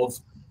team of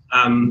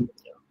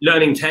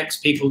learning techs,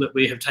 people that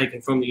we have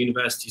taken from the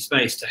university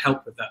space to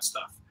help with that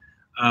stuff.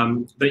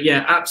 But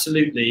yeah,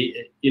 absolutely,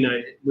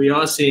 we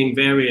are seeing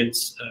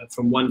variants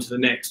from one to the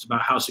next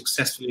about how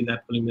successfully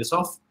they're pulling this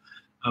off.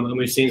 And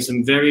we've seen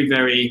some very,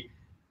 very,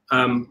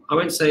 I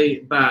won't say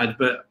bad,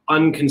 but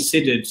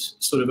unconsidered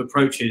sort of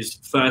approaches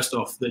first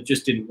off that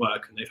just didn't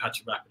work, and they've had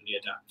to rapidly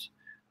adapt.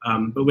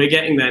 But we're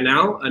getting there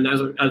now, and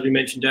as we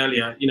mentioned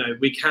earlier,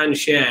 we can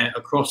share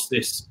across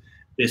this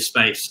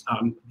space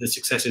the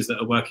successes that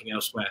are working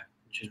elsewhere,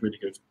 which is really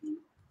good.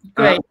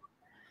 Great.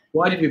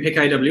 Why did we pick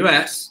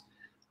AWS?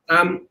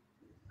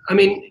 I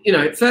mean,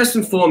 first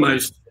and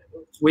foremost,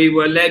 we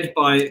were led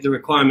by the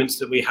requirements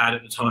that we had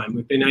at the time.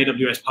 We've been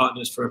AWS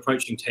partners for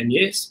approaching 10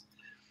 years.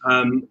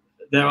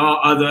 There are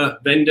other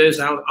vendors,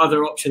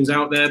 other options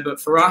out there, but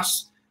for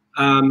us,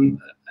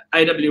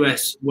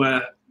 AWS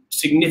were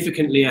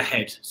significantly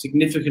ahead,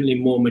 significantly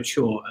more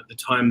mature at the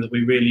time that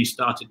we really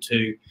started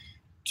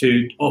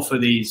to offer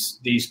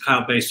these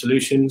cloud-based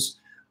solutions.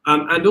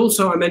 And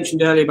also, I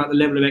mentioned earlier about the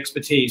level of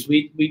expertise.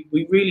 We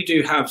really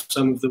do have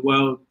some of the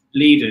world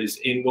leaders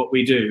in what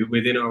we do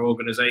within our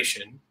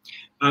organization,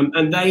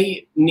 and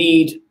they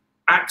need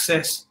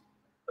access,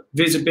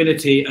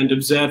 visibility, and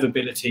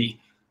observability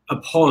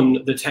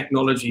upon the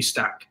technology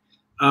stack.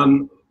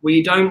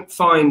 We don't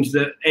find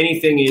that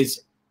anything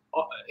is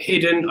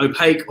hidden,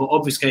 opaque, or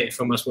obfuscated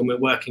from us when we're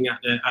working at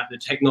the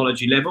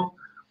technology level.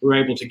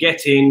 We're able to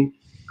get in,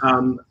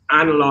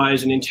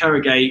 analyze, and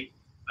interrogate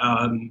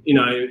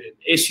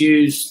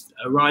issues,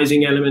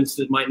 arising elements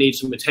that might need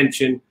some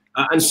attention,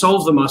 and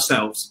solve them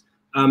ourselves.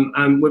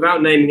 And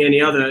without naming any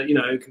other,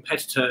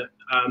 competitor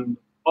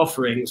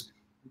offerings,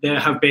 there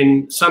have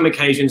been some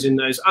occasions in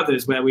those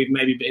others where we've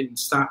maybe been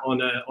sat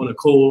on a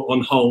call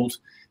on hold,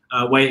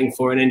 waiting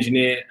for an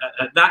engineer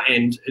at that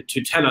end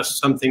to tell us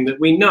something that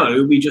we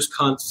know, we just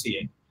can't see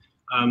it.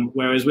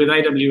 Whereas with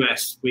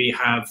AWS, we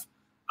have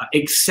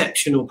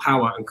exceptional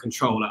power and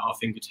control at our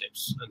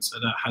fingertips, and so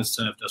that has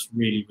served us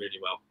really, really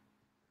well.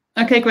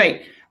 Okay,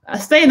 great.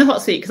 Stay in the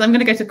hot seat because I'm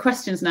going to go to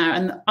questions now.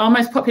 And our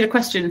most popular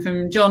question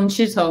from John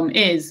Chisholm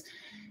is,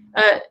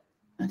 I'll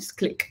just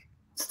click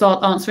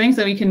start answering.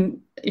 So we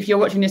can, if you're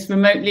watching this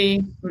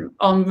remotely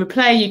on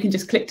replay, you can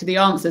just click to the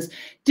answers.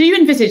 Do you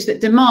envisage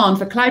that demand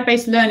for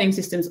cloud-based learning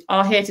systems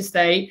are here to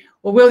stay,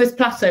 or will this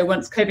plateau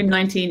once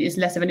COVID-19 is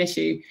less of an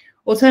issue?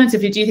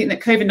 Alternatively, do you think that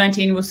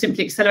COVID-19 will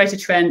simply accelerate a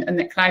trend and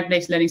that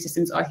cloud-based learning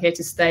systems are here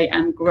to stay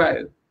and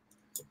grow?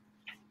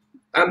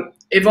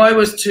 If I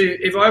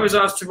was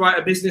asked to write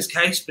a business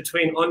case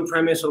between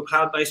on-premise or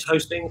cloud-based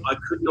hosting, I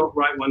could not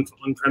write one for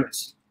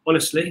on-premise.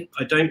 Honestly,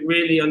 I don't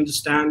really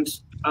understand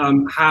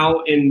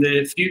how in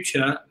the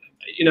future,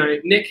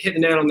 Nick hit the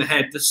nail on the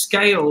head. The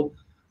scale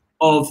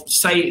of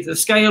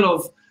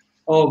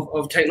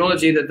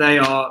technology that they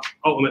are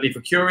ultimately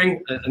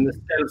procuring and the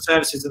scale of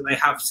services that they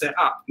have set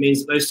up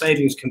means that those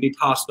savings can be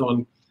passed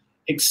on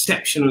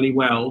exceptionally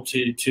well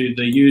to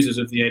the users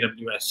of the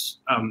AWS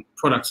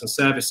products and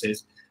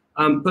services.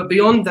 But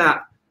beyond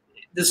that,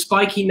 the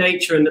spiky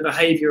nature and the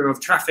behavior of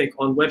traffic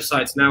on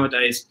websites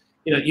nowadays,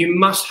 you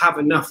must have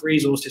enough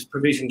resources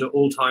provisioned at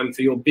all time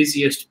for your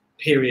busiest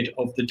period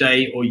of the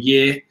day or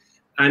year.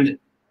 And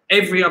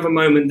every other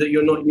moment that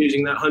you're not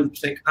using that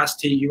 100%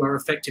 capacity, you are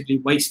effectively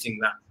wasting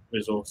that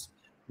resource.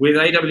 With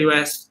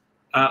AWS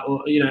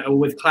or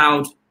with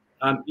cloud,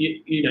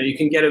 you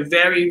can get a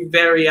very,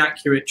 very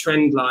accurate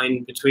trend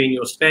line between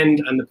your spend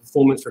and the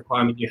performance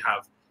requirement you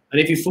have. And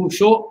if you fall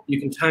short, you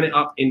can turn it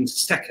up in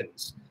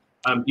seconds.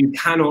 You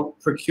cannot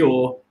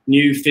procure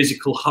new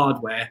physical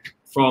hardware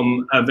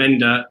from a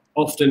vendor,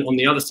 often on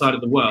the other side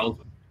of the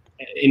world,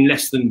 in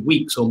less than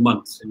weeks or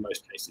months in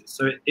most cases.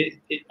 So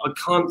I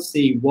can't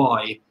see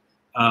why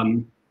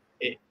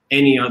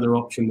any other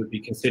option would be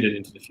considered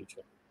into the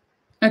future.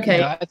 Okay.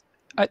 Yeah,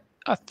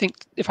 I think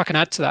if I can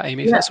add to that,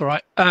 Amy, if that's all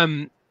right.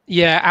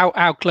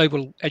 Our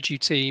global edu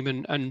team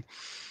and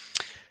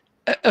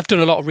I've done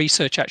a lot of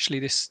research actually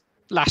this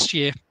last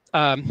year,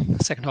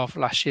 second half of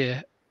last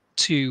year,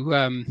 to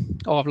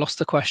I've lost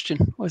the question.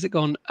 Where's it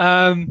gone?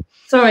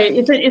 Sorry,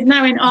 it's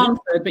now in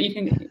answered, but you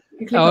can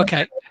click on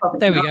okay,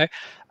 there we go.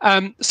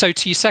 So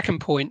to your second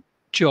point,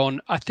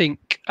 John, I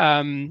think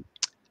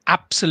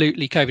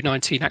absolutely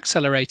COVID-19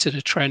 accelerated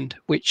a trend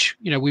which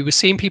we were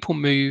seeing people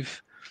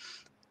move,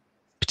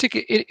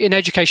 particularly in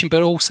education,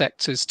 but all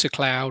sectors, to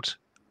cloud,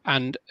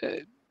 and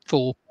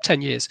for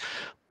 10 years.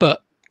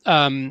 But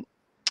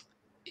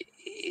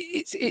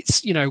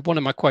it's one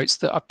of my quotes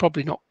that I've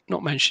probably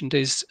not mentioned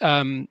is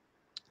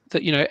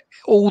that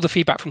all the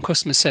feedback from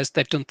customers says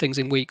they've done things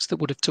in weeks that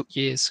would have took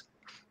years.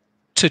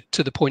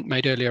 To the point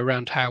made earlier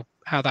around how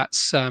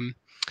that's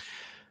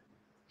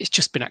it's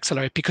just been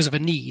accelerated because of a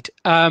need.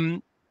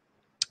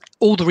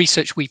 all the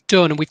research we've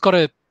done, and we've got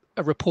a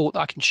report that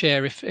I can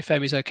share if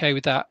Emmy's okay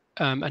with that,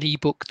 an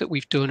ebook that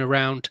we've done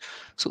around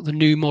sort of the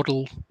new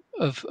model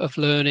of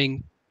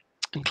learning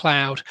and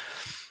cloud,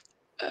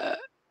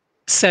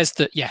 says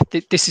that, yeah,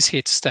 this is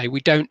here to stay.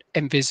 We don't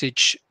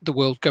envisage the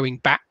world going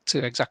back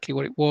to exactly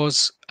what it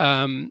was.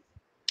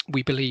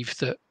 We believe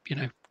that, you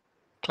know,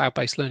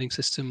 cloud-based learning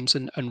systems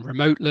and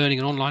remote learning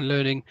and online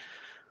learning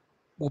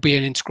will be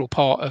an integral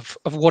part of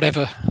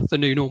whatever the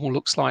new normal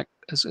looks like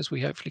as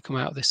we hopefully come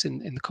out of this in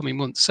the coming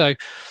months.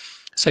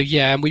 So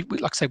yeah, and we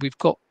like I say, we've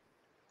got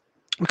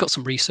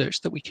some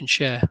research that we can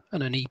share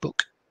and an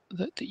ebook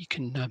that you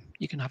can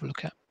have a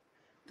look at.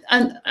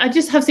 And I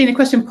just have seen a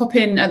question pop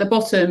in at the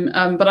bottom,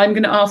 but I'm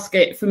going to ask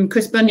it from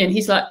Chris Bunyan.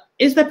 He's like,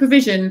 is there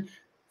provision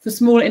for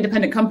smaller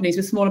independent companies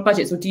with smaller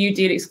budgets, or do you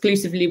deal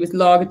exclusively with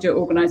larger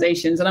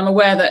organisations? And I'm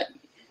aware that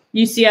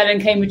UCL and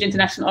Cambridge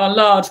International are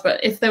large,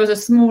 but if there was a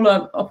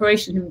smaller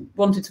operation who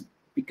wanted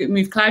to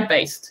move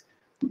cloud-based,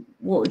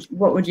 what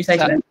would you say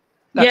to them?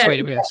 That's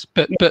AWS,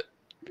 but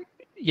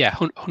yeah,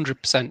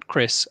 100%,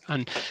 Chris.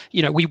 And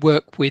you know, we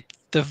work with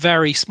the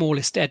very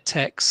smallest ed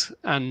techs,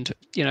 and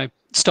you know,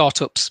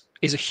 startups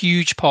is a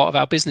huge part of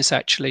our business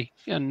actually.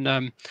 And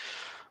I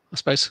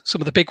suppose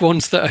some of the big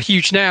ones that are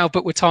huge now,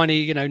 but we're tiny,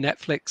 you know,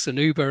 Netflix and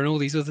Uber and all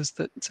these others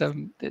that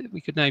we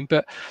could name.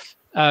 But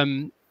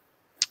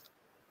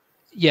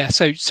yeah,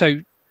 so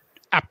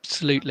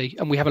absolutely,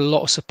 and we have a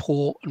lot of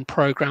support and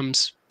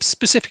programs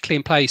specifically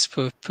in place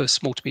for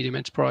small to medium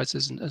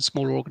enterprises and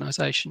smaller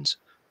organisations.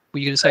 Were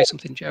you going to say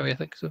something, Joey? I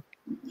think so.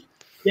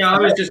 Yeah, I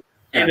was just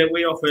saying that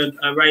we offer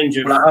a range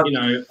of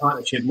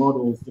partnership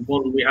models. The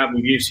model we have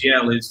with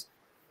UCL is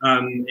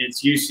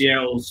it's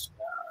UCL's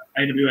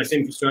AWS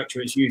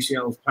infrastructure, it's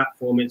UCL's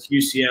platform, it's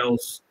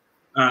UCL's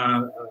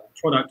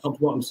product top to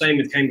bottom. Same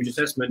with Cambridge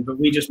Assessment, but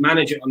we just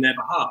manage it on their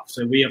behalf.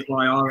 So we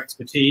apply our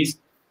expertise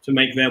to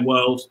make their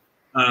world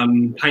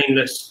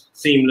painless,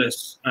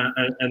 seamless,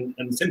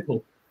 and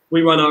simple.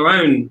 We run our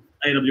own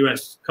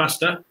AWS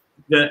cluster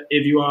that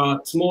if you are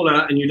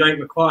smaller and you don't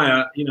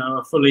require, you know,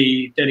 a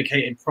fully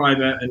dedicated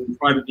private and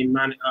privately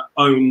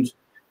owned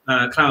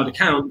cloud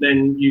account,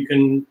 then you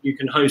can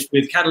host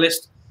with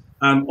Catalyst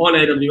on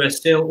AWS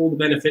still. All the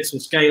benefits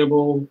of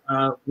scalable,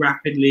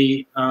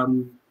 rapidly,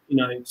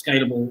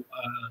 scalable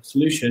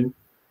solution,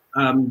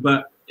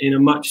 but in a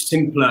much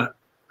simpler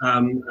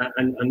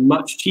and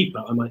much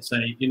cheaper, I might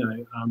say,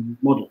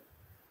 model.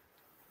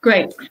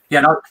 Great. Yeah,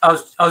 and I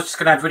was just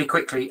going to add really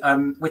quickly,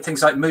 with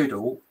things like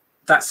Moodle,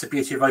 that's the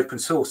beauty of open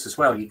source as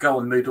well. You go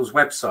on Moodle's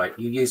website,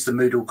 you use the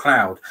Moodle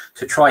cloud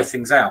to try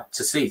things out,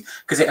 to see,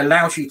 because it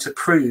allows you to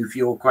prove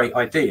your great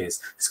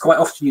ideas. It's quite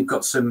often you've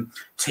got some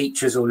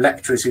teachers or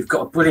lecturers who've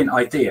got a brilliant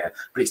idea,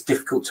 but it's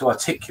difficult to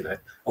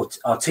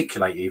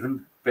articulate even.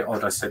 A bit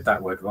odd I said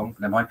that word wrong,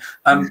 never mind.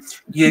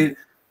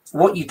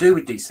 What you do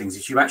with these things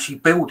is you actually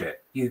build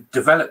it, you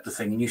develop the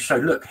thing and you show,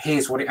 look,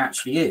 here's what it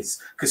actually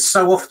is. Because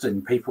so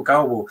often people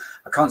go, oh, well,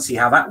 I can't see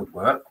how that would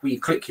work. Well, you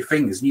click your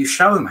fingers and you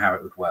show them how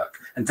it would work.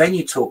 And then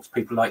you talk to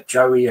people like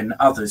Joey and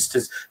others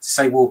to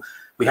say, well,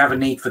 we have a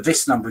need for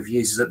this number of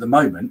users at the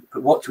moment,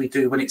 but what do we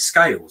do when it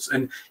scales?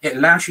 And it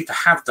allows you to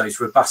have those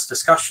robust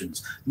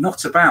discussions,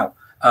 not about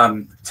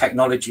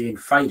technology and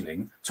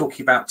failing,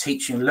 talking about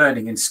teaching and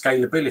learning and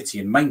scalability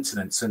and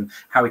maintenance and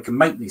how we can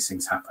make these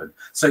things happen.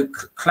 So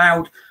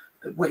cloud,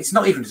 well, it's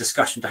not even a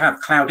discussion to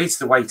have. Cloud is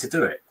the way to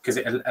do it because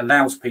it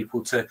allows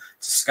people to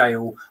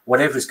scale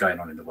whatever's going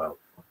on in the world.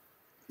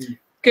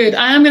 Good.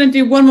 I am going to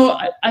do one more.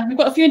 We've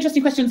got a few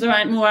interesting questions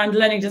around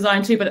learning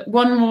design too, but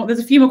one more. There's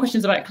a few more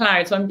questions about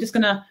cloud, so I'm just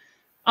going to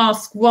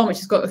ask one which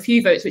has got a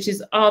few votes, which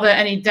is, are there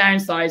any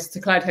downsides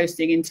to cloud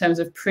hosting in terms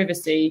of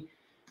privacy?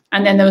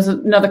 And then there was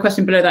another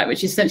question below that,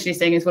 which is essentially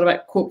saying is, what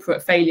about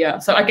corporate failure?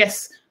 So I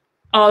guess,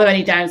 are there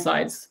any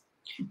downsides?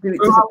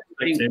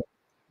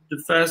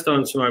 The first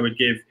answer I would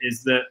give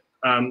is that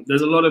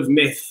there's a lot of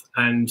myth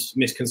and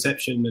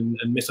misconception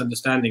and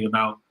misunderstanding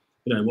about,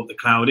 what the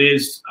cloud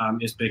is.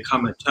 It's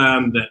become a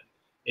term that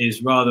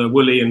is rather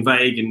woolly and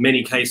vague in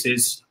many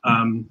cases.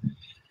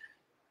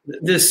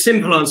 The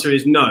simple answer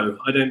is no,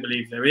 I don't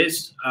believe there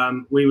is.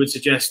 We would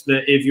suggest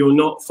that if you're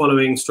not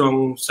following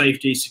strong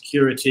safety,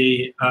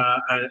 security,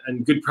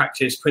 and good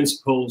practice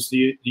principles,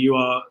 you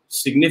are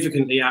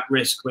significantly at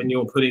risk when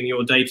you're putting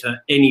your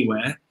data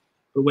anywhere.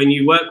 But when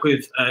you work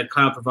with a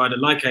cloud provider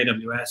like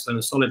AWS and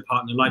a solid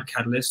partner like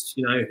Catalyst,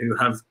 who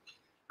have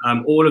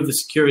all of the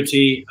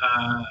security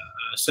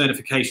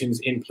certifications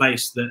in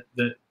place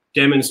that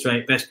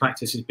demonstrate best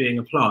practices being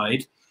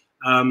applied,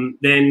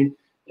 then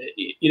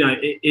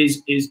it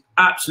is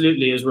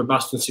absolutely as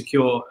robust and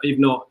secure, if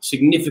not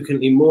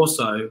significantly more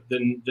so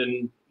than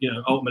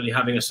ultimately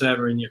having a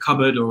server in your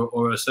cupboard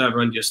or a server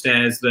under your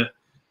stairs that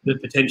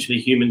potentially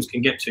humans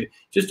can get to.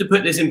 Just to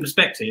put this in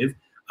perspective,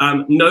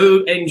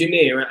 no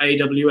engineer at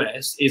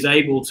AWS is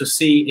able to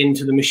see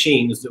into the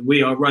machines that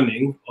we are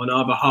running on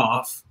our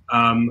behalf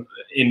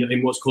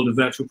in what's called a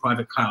virtual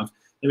private cloud.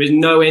 There is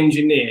no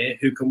engineer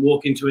who can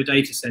walk into a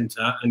data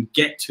center and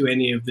get to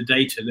any of the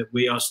data that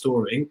we are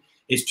storing.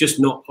 It's just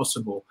not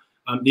possible.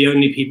 The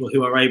only people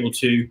who are able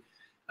to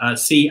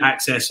see,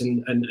 access,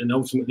 and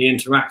ultimately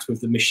interact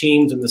with the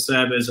machines and the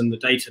servers and the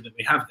data that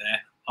we have there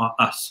are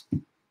us.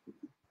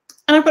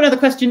 And I've got another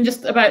question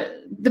just about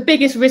the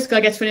biggest risk, I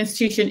guess, for an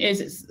institution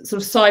is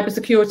sort of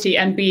cybersecurity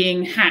and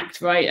being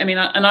hacked, right? I mean,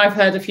 and I've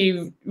heard a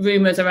few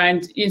rumours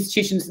around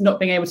institutions not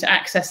being able to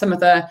access some of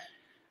the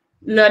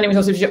learning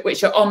resources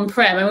which are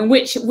on-prem. I mean,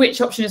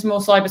 which option is more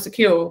cyber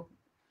secure?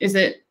 Is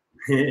it?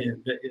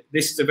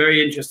 This is a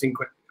very interesting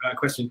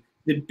question.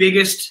 The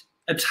biggest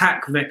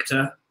attack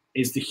vector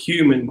is the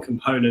human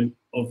component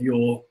of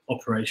your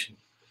operation.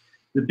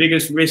 The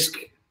biggest risk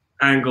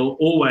angle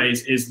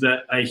always is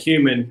that a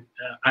human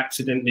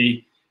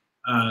accidentally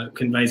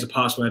conveys a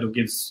password or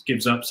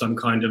gives up some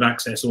kind of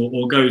access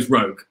or goes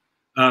rogue.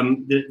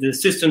 The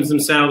systems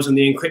themselves and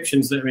the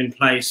encryptions that are in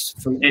place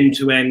from end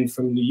to end,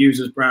 from the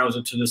user's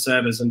browser to the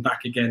servers and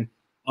back again,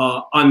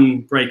 are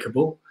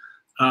unbreakable.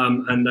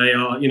 And they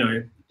are, you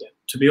know,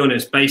 to be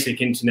honest,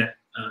 basic internet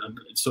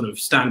sort of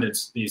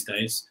standards these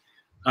days.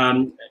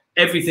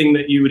 Everything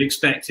that you would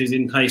expect is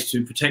in place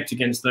to protect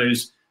against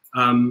those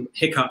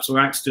hiccups or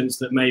accidents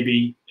that may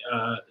be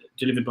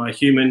delivered by a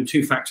human,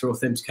 two-factor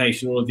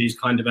authentication, all of these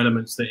kind of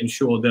elements that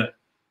ensure that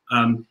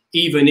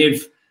even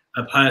if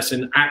a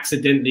person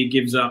accidentally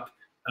gives up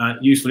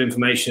useful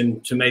information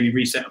to maybe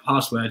reset a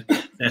password,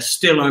 they're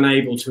still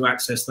unable to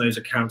access those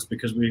accounts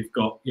because we've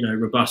got, you know,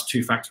 robust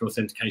two-factor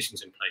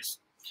authentications in place.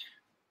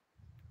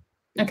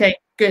 Okay,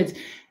 good.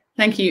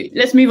 Thank you.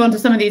 Let's move on to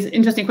some of these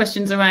interesting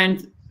questions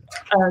around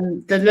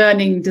the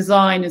learning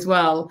design as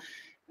well.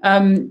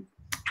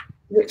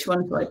 Which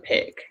one do I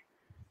pick?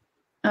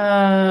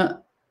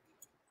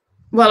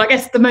 Well, I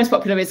guess the most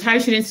popular is, how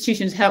should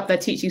institutions help their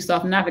teaching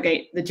staff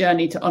navigate the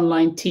journey to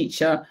online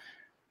teacher?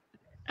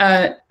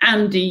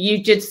 Andy,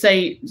 you did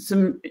say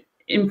some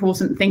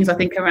important things, I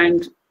think,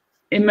 around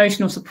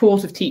emotional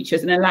support of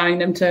teachers and allowing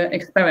them to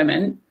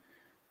experiment.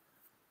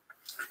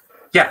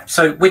 Yeah,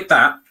 so with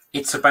that,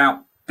 it's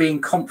about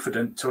being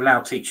confident to allow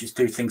teachers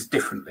to do things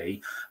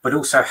differently, but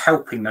also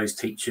helping those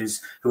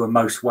teachers who are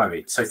most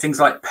worried. So things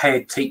like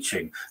paired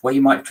teaching, where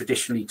you might have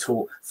traditionally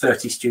taught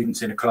 30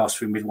 students in a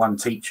classroom with one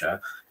teacher.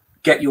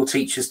 Get your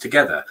teachers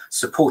together,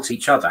 support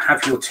each other,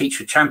 have your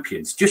teacher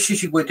champions, just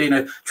as you would in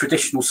a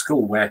traditional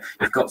school where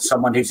you've got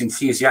someone who's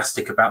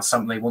enthusiastic about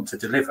something they want to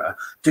deliver.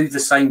 Do the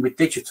same with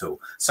digital.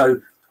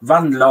 So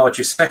run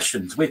larger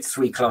sessions with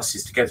 3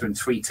 classes together and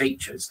 3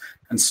 teachers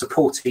and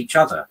support each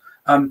other.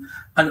 And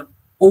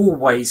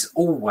always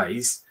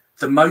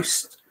the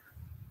most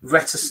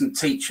reticent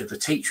teacher, the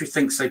teacher who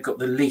thinks they've got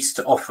the least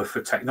to offer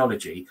for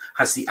technology,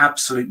 has the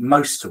absolute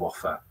most to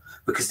offer,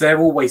 because they're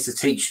always the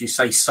teacher who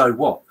say, so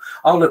what?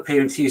 I'll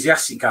appear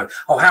enthusiastic and go,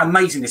 oh, how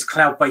amazing this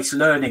cloud-based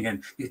learning,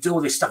 and you do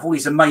all this stuff, all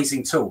these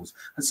amazing tools.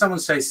 And someone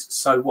says,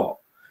 so what?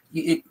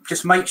 It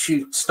just makes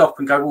you stop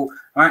and go, well,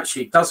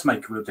 actually, it does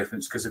make a real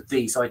difference because of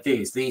these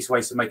ideas, these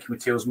ways of making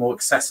materials more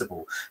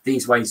accessible,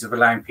 these ways of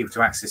allowing people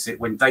to access it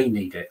when they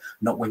need it,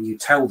 not when you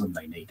tell them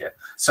they need it.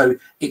 So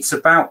it's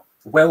about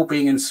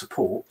well-being and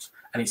support,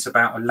 and it's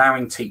about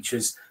allowing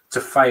teachers to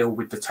fail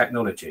with the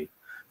technology,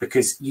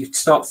 because you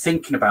start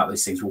thinking about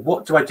these things. Well,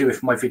 what do I do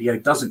if my video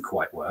doesn't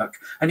quite work?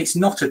 And it's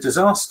not a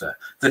disaster.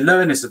 The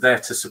learners are there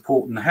to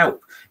support and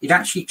help. It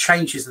actually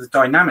changes the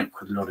dynamic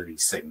with a lot of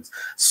these things.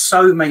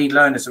 So many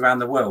learners around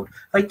the world,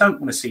 they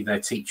don't want to see their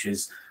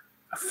teachers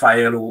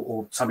fail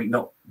or something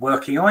not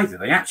working either.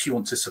 They actually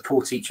want to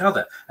support each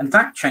other, and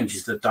that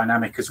changes the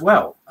dynamic as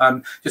well.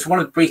 Just one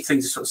of the brief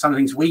things, sort of some of the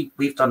things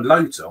we've done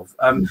loads of.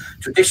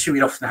 Traditionally,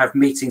 we often have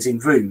meetings in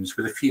rooms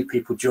with a few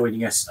people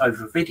joining us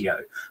over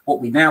video.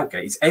 What we now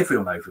get is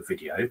everyone over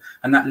video,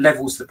 and that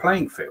levels the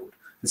playing field.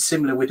 And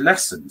similar with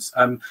lessons.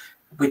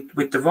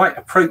 With the right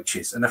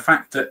approaches and the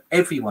fact that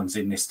everyone's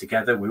in this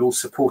together, we're all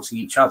supporting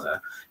each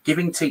other,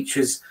 giving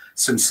teachers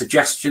some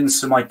suggestions,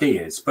 some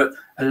ideas, but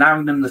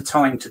allowing them the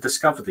time to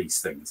discover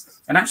these things,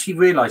 and actually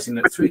realizing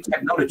that through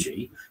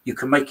technology, you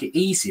can make it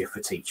easier for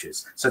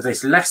teachers. So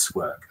there's less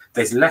work,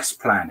 there's less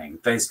planning,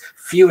 there's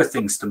fewer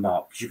things to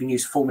mark, because you can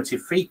use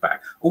formative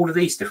feedback, all of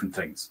these different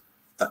things.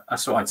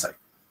 That's what I'd say.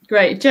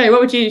 Great. Joe,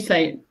 what would you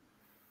say?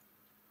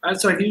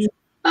 Sorry, can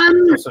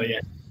you... sorry,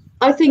 yeah.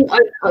 I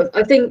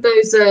think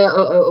those are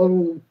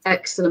all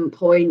excellent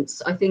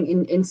points. I think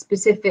in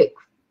specific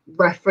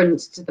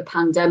reference to the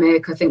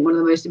pandemic, I think one of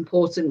the most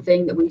important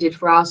thing that we did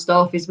for our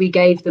staff is we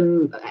gave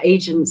them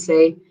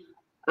agency.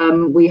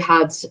 We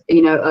had,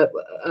 you know,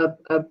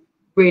 a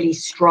really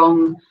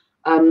strong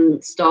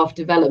staff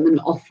development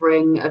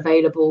offering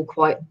available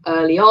quite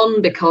early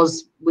on,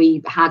 because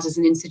we had, as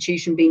an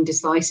institution, been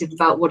decisive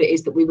about what it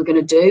is that we were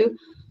going to do.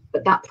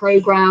 But that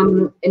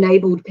program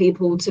enabled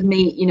people to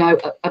meet, you know,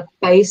 a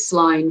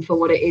baseline for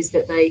what it is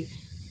that they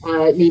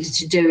needed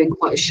to do in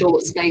quite a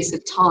short space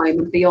of time.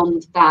 And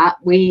beyond that,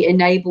 we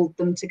enabled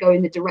them to go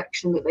in the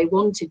direction that they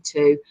wanted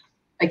to.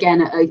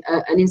 Again,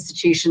 an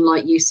institution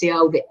like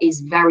UCL that is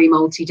very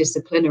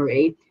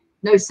multidisciplinary,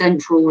 no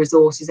central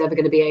resource is ever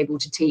going to be able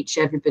to teach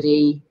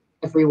everybody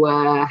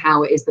everywhere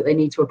how it is that they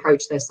need to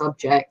approach their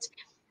subject.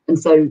 And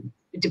so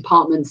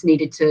departments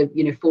needed to,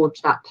 you know,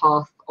 forge that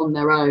path on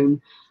their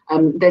own.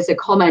 There's a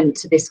comment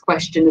to this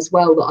question as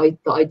well that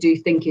I do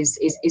think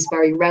is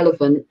very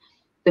relevant.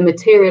 The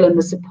material and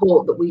the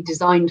support that we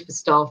designed for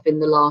staff in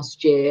the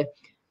last year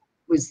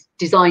was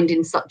designed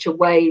in such a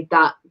way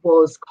that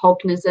was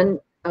cognizant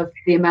of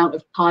the amount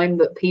of time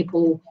that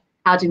people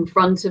had in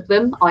front of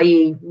them,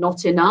 i.e.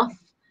 not enough.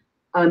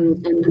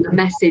 And the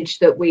message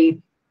that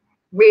we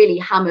really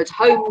hammered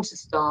home to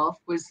staff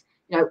was,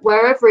 you know,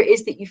 wherever it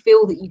is that you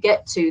feel that you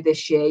get to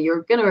this year,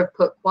 you're going to have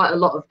put quite a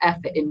lot of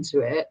effort into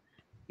it.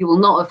 You will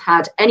not have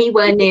had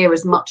anywhere near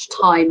as much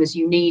time as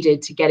you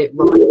needed to get it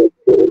right.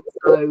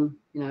 So,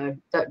 you know,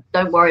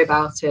 don't worry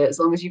about it. As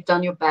long as you've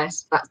done your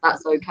best,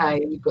 that's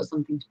okay, and you've got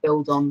something to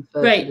build on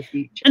for the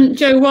future. And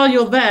Joe, while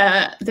you're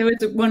there was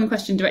one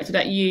question directed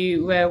at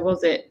you. Where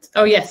was it?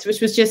 Oh yes, which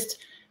was just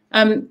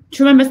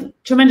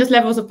tremendous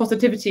levels of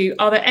positivity.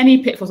 Are there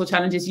any pitfalls or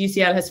challenges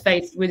UCL has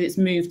faced with its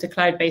move to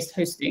cloud-based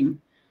hosting?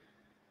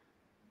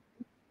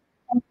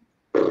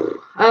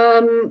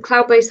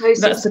 Cloud-based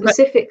hosting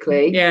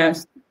specifically?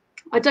 Yes.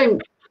 I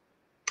don't.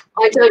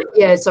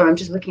 Yeah, sorry, I'm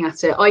just looking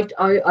at it.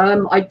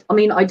 I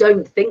mean, I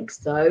don't think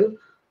so.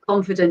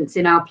 Confidence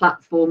in our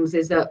platforms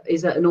is at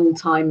an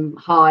all-time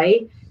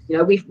high. You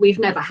know, we've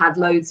never had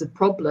loads of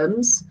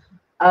problems,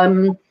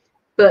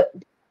 but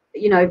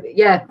you know,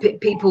 yeah,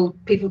 people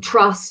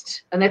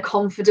trust and they're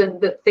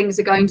confident that things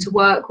are going to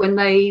work when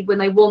they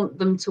want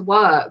them to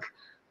work.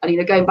 And you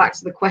know, going back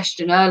to the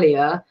question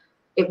earlier,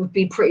 it would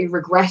be pretty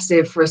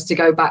regressive for us to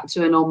go back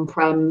to an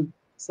on-prem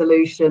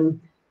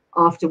solution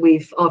after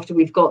we've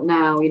got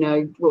now, you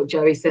know, what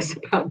Joey says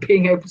about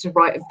being able to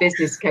write a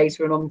business case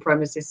for an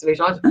on-premises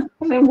solution.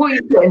 I mean, what are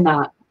you doing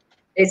that?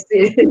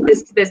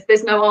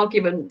 There's no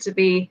argument to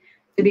be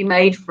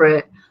made for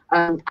it.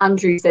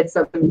 Andrew said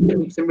some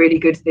really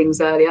good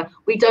things earlier.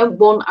 We don't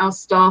want our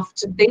staff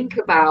to think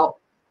about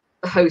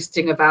the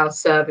hosting of our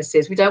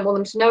services. We don't want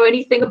them to know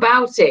anything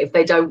about it if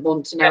they don't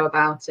want to know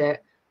about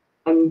it.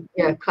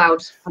 Yeah,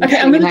 cloud. Okay,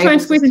 I'm going to try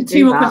and squeeze in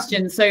two more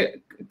questions. So,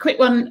 quick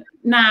one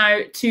now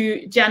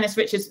to Janice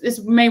Richards. This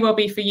may well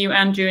be for you,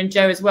 Andrew, and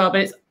Joe as well,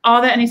 but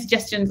are there any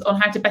suggestions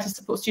on how to better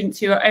support students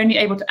who are only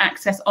able to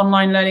access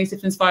online learning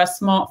systems via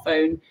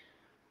smartphone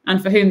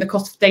and for whom the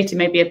cost of data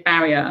may be a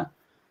barrier?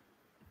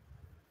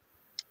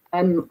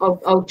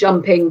 I'll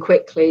jump in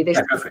quickly.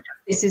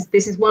 This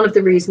is one of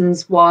the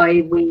reasons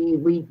why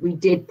we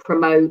did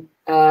promote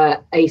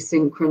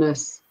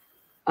asynchronous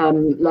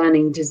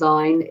learning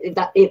design.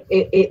 That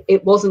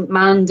it wasn't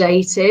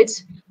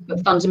mandated,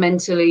 but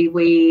fundamentally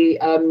we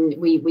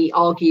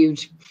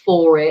argued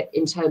for it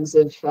in terms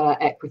of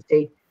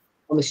equity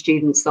on the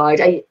student side,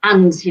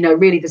 and you know,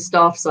 really the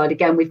staff side.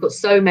 Again, we've got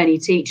so many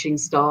teaching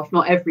staff.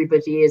 Not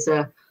everybody is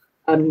a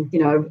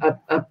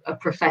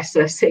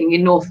professor sitting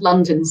in North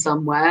London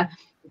somewhere.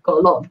 We've got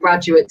a lot of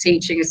graduate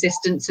teaching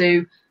assistants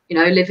who, you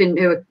know,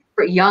 who are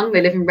pretty young.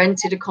 They live in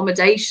rented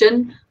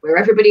accommodation where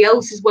everybody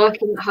else is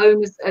working at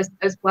home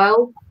as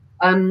well.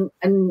 And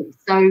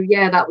so,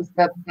 yeah, that was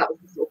the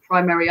sort of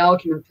primary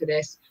argument for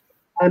this.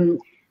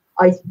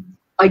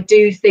 I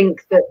do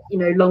think that, you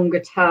know, longer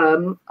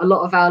term, a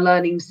lot of our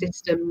learning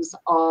systems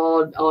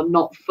are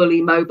not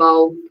fully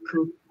mobile,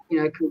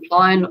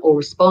 compliant or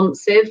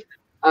responsive.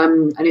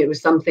 And it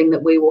was something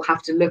that we will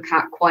have to look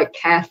at quite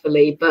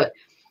carefully. But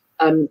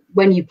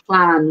when you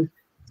plan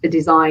to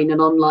design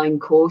an online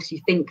course, you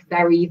think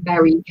very,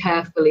 very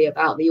carefully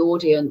about the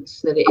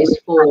audience that it is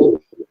for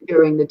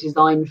during the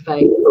design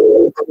phase.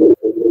 To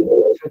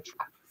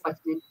attract quite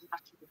an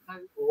international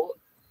cohort,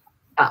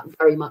 that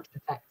very much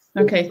affects.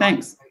 Okay,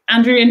 thanks.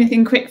 Andrew,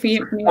 anything quick for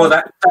you?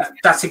 Well,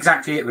 that's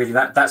exactly it, really.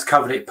 That's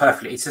covered it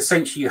perfectly. It's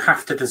essentially you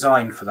have to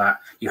design for that.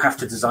 You have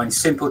to design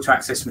simple to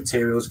access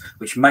materials,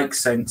 which make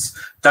sense,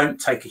 don't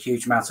take a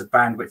huge amount of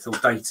bandwidth or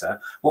data.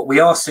 What we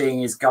are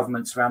seeing is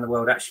governments around the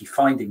world actually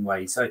finding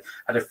ways. So I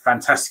had a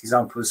fantastic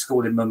example of a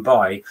school in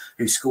Mumbai,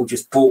 whose school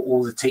just bought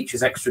all the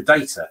teachers extra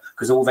data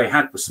because all they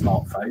had was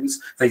smartphones.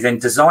 They then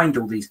designed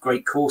all these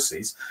great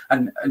courses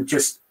and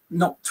just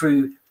not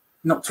through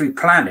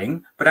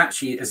planning, but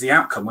actually as the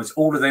outcome was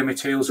all of their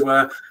materials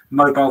were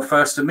mobile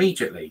first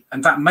immediately.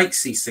 And that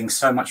makes these things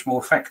so much more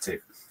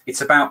effective.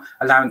 It's about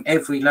allowing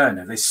every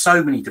learner. There's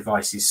so many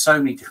devices, so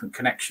many different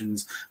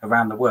connections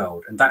around the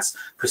world. And that's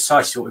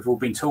precisely what we've all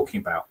been talking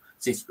about.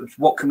 It's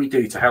what can we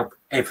do to help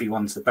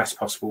everyone to the best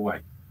possible way?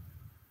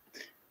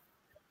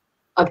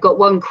 I've got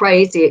one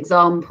crazy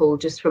example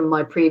just from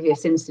my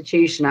previous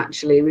institution,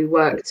 actually. We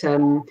worked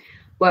on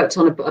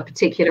a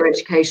particular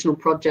educational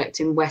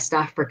project in West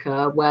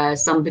Africa where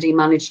somebody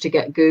managed to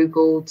get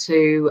Google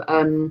to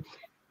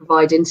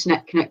provide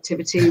internet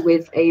connectivity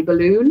with a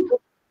balloon.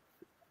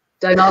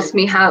 Don't ask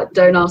me how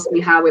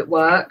it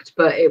worked,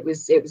 but it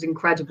was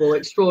incredible,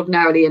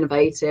 extraordinarily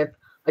innovative.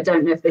 I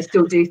don't know if they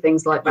still do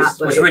things like that.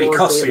 It was really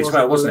costly as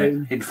well,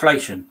 wasn't it?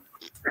 Inflation.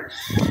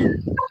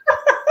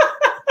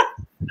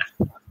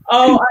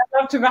 Oh, I'd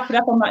love to wrap it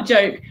up on that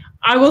joke.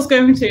 I was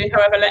going to,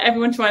 however, let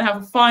everyone try and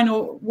have a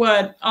final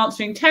word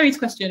answering Terry's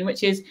question,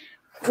 which is,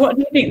 what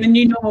do you think the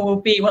new normal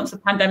will be once the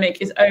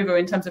pandemic is over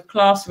in terms of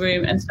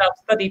classroom and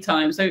self-study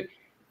time? So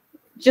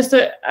just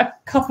a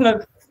couple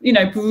of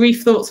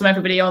brief thoughts from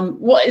everybody on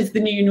what is the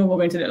new normal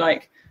going to look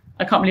like.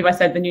 I can't believe I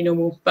said the new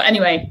normal, but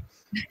anyway,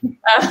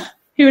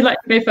 who would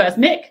like to go first?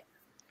 Nick?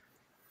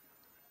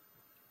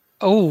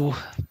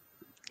 Oh,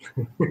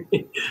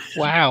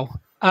 wow.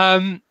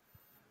 Like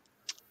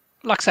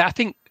I said, I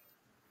think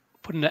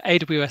putting an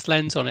AWS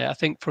lens on it, I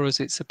think for us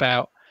it's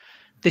about,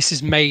 this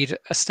has made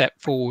a step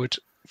forward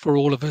for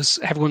all of us.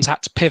 Everyone's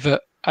had to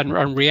pivot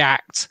and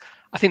react.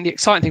 I think the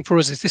exciting thing for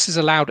us is this has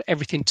allowed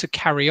everything to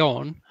carry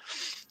on.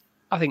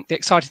 I think the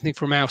exciting thing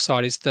from our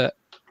side is that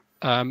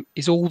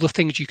is all the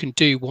things you can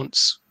do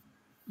once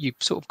you've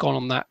sort of gone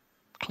on that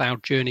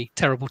cloud journey,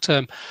 terrible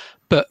term,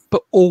 but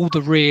all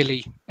the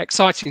really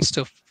exciting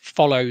stuff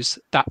follows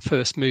that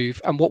first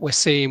move. And what we're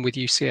seeing with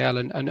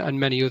UCL and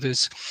many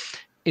others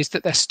is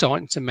that they're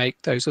starting to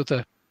make those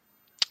other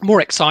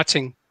more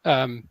exciting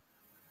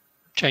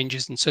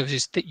changes and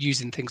services that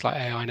using things like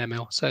AI and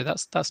ML. So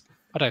that's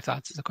I don't know if that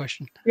answers the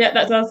question. Yeah,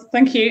 that does.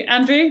 Thank you,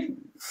 Andrew.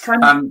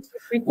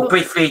 Well,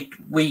 briefly,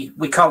 we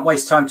can't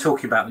waste time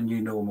talking about the new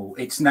normal.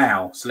 It's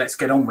now, so let's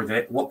get on with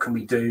it. What can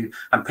we do?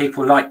 And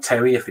people like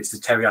Terry, if it's the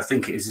Terry I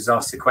think it is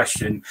asked the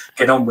question,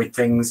 get on with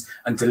things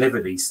and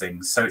deliver these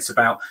things. So it's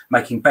about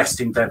making best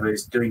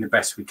endeavours, doing the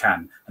best we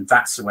can, and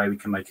that's the way we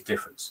can make a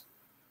difference.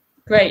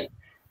 Great.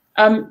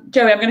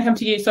 Joey, I'm going to come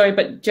to you. Sorry,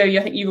 but Joey,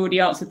 I think you've already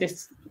answered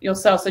this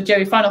yourself. So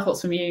Joey, final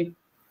thoughts from you.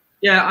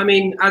 Yeah, I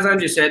mean, as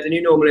Andrew said, the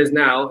new normal is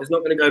now. It's not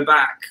going to go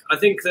back. I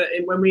think that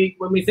when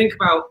we think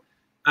about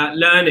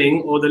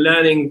learning, or the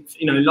learning,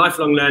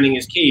 lifelong learning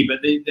is key, but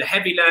the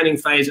heavy learning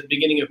phase at the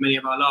beginning of many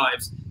of our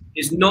lives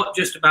is not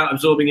just about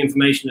absorbing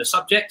information as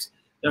subject.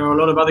 There are a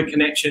lot of other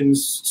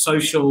connections,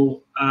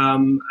 social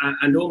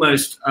and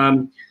almost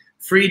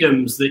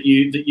freedoms that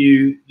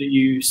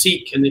you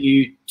seek and that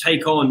you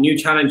take on, new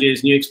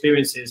challenges, new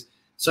experiences.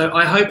 So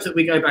I hope that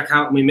we go back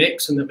out and we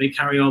mix, and that we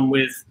carry on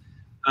with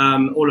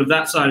all of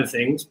that side of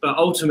things. But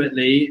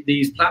ultimately,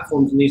 these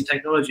platforms and these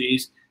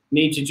technologies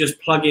need to just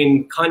plug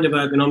in kind of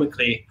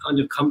ergonomically, kind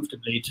of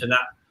comfortably to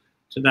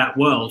that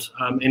world,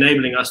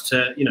 enabling us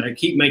to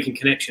keep making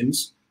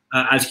connections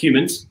as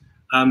humans,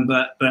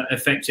 but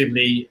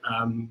effectively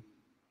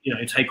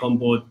take on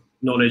board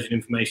knowledge and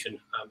information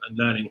and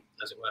learning,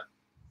 as it were.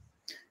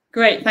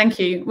 Great, thank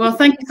you. Well,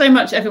 thank you so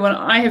much, everyone.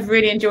 I have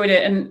really enjoyed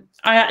it, and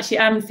I actually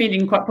am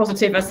feeling quite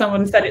positive. As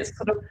someone said, it's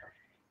sort of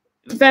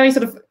very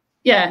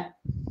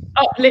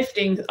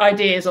uplifting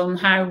ideas on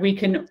how we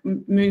can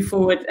move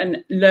forward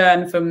and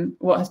learn from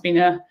what has been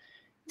a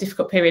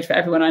difficult period for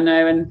everyone I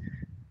know. And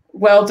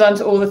well done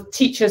to all the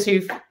teachers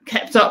who've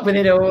kept up with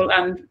it all,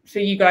 and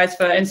for you guys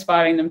for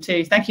inspiring them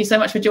too. Thank you so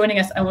much for joining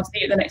us, and we'll see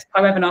you at the next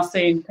webinar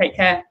soon. Take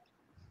care.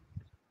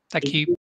 Thank you.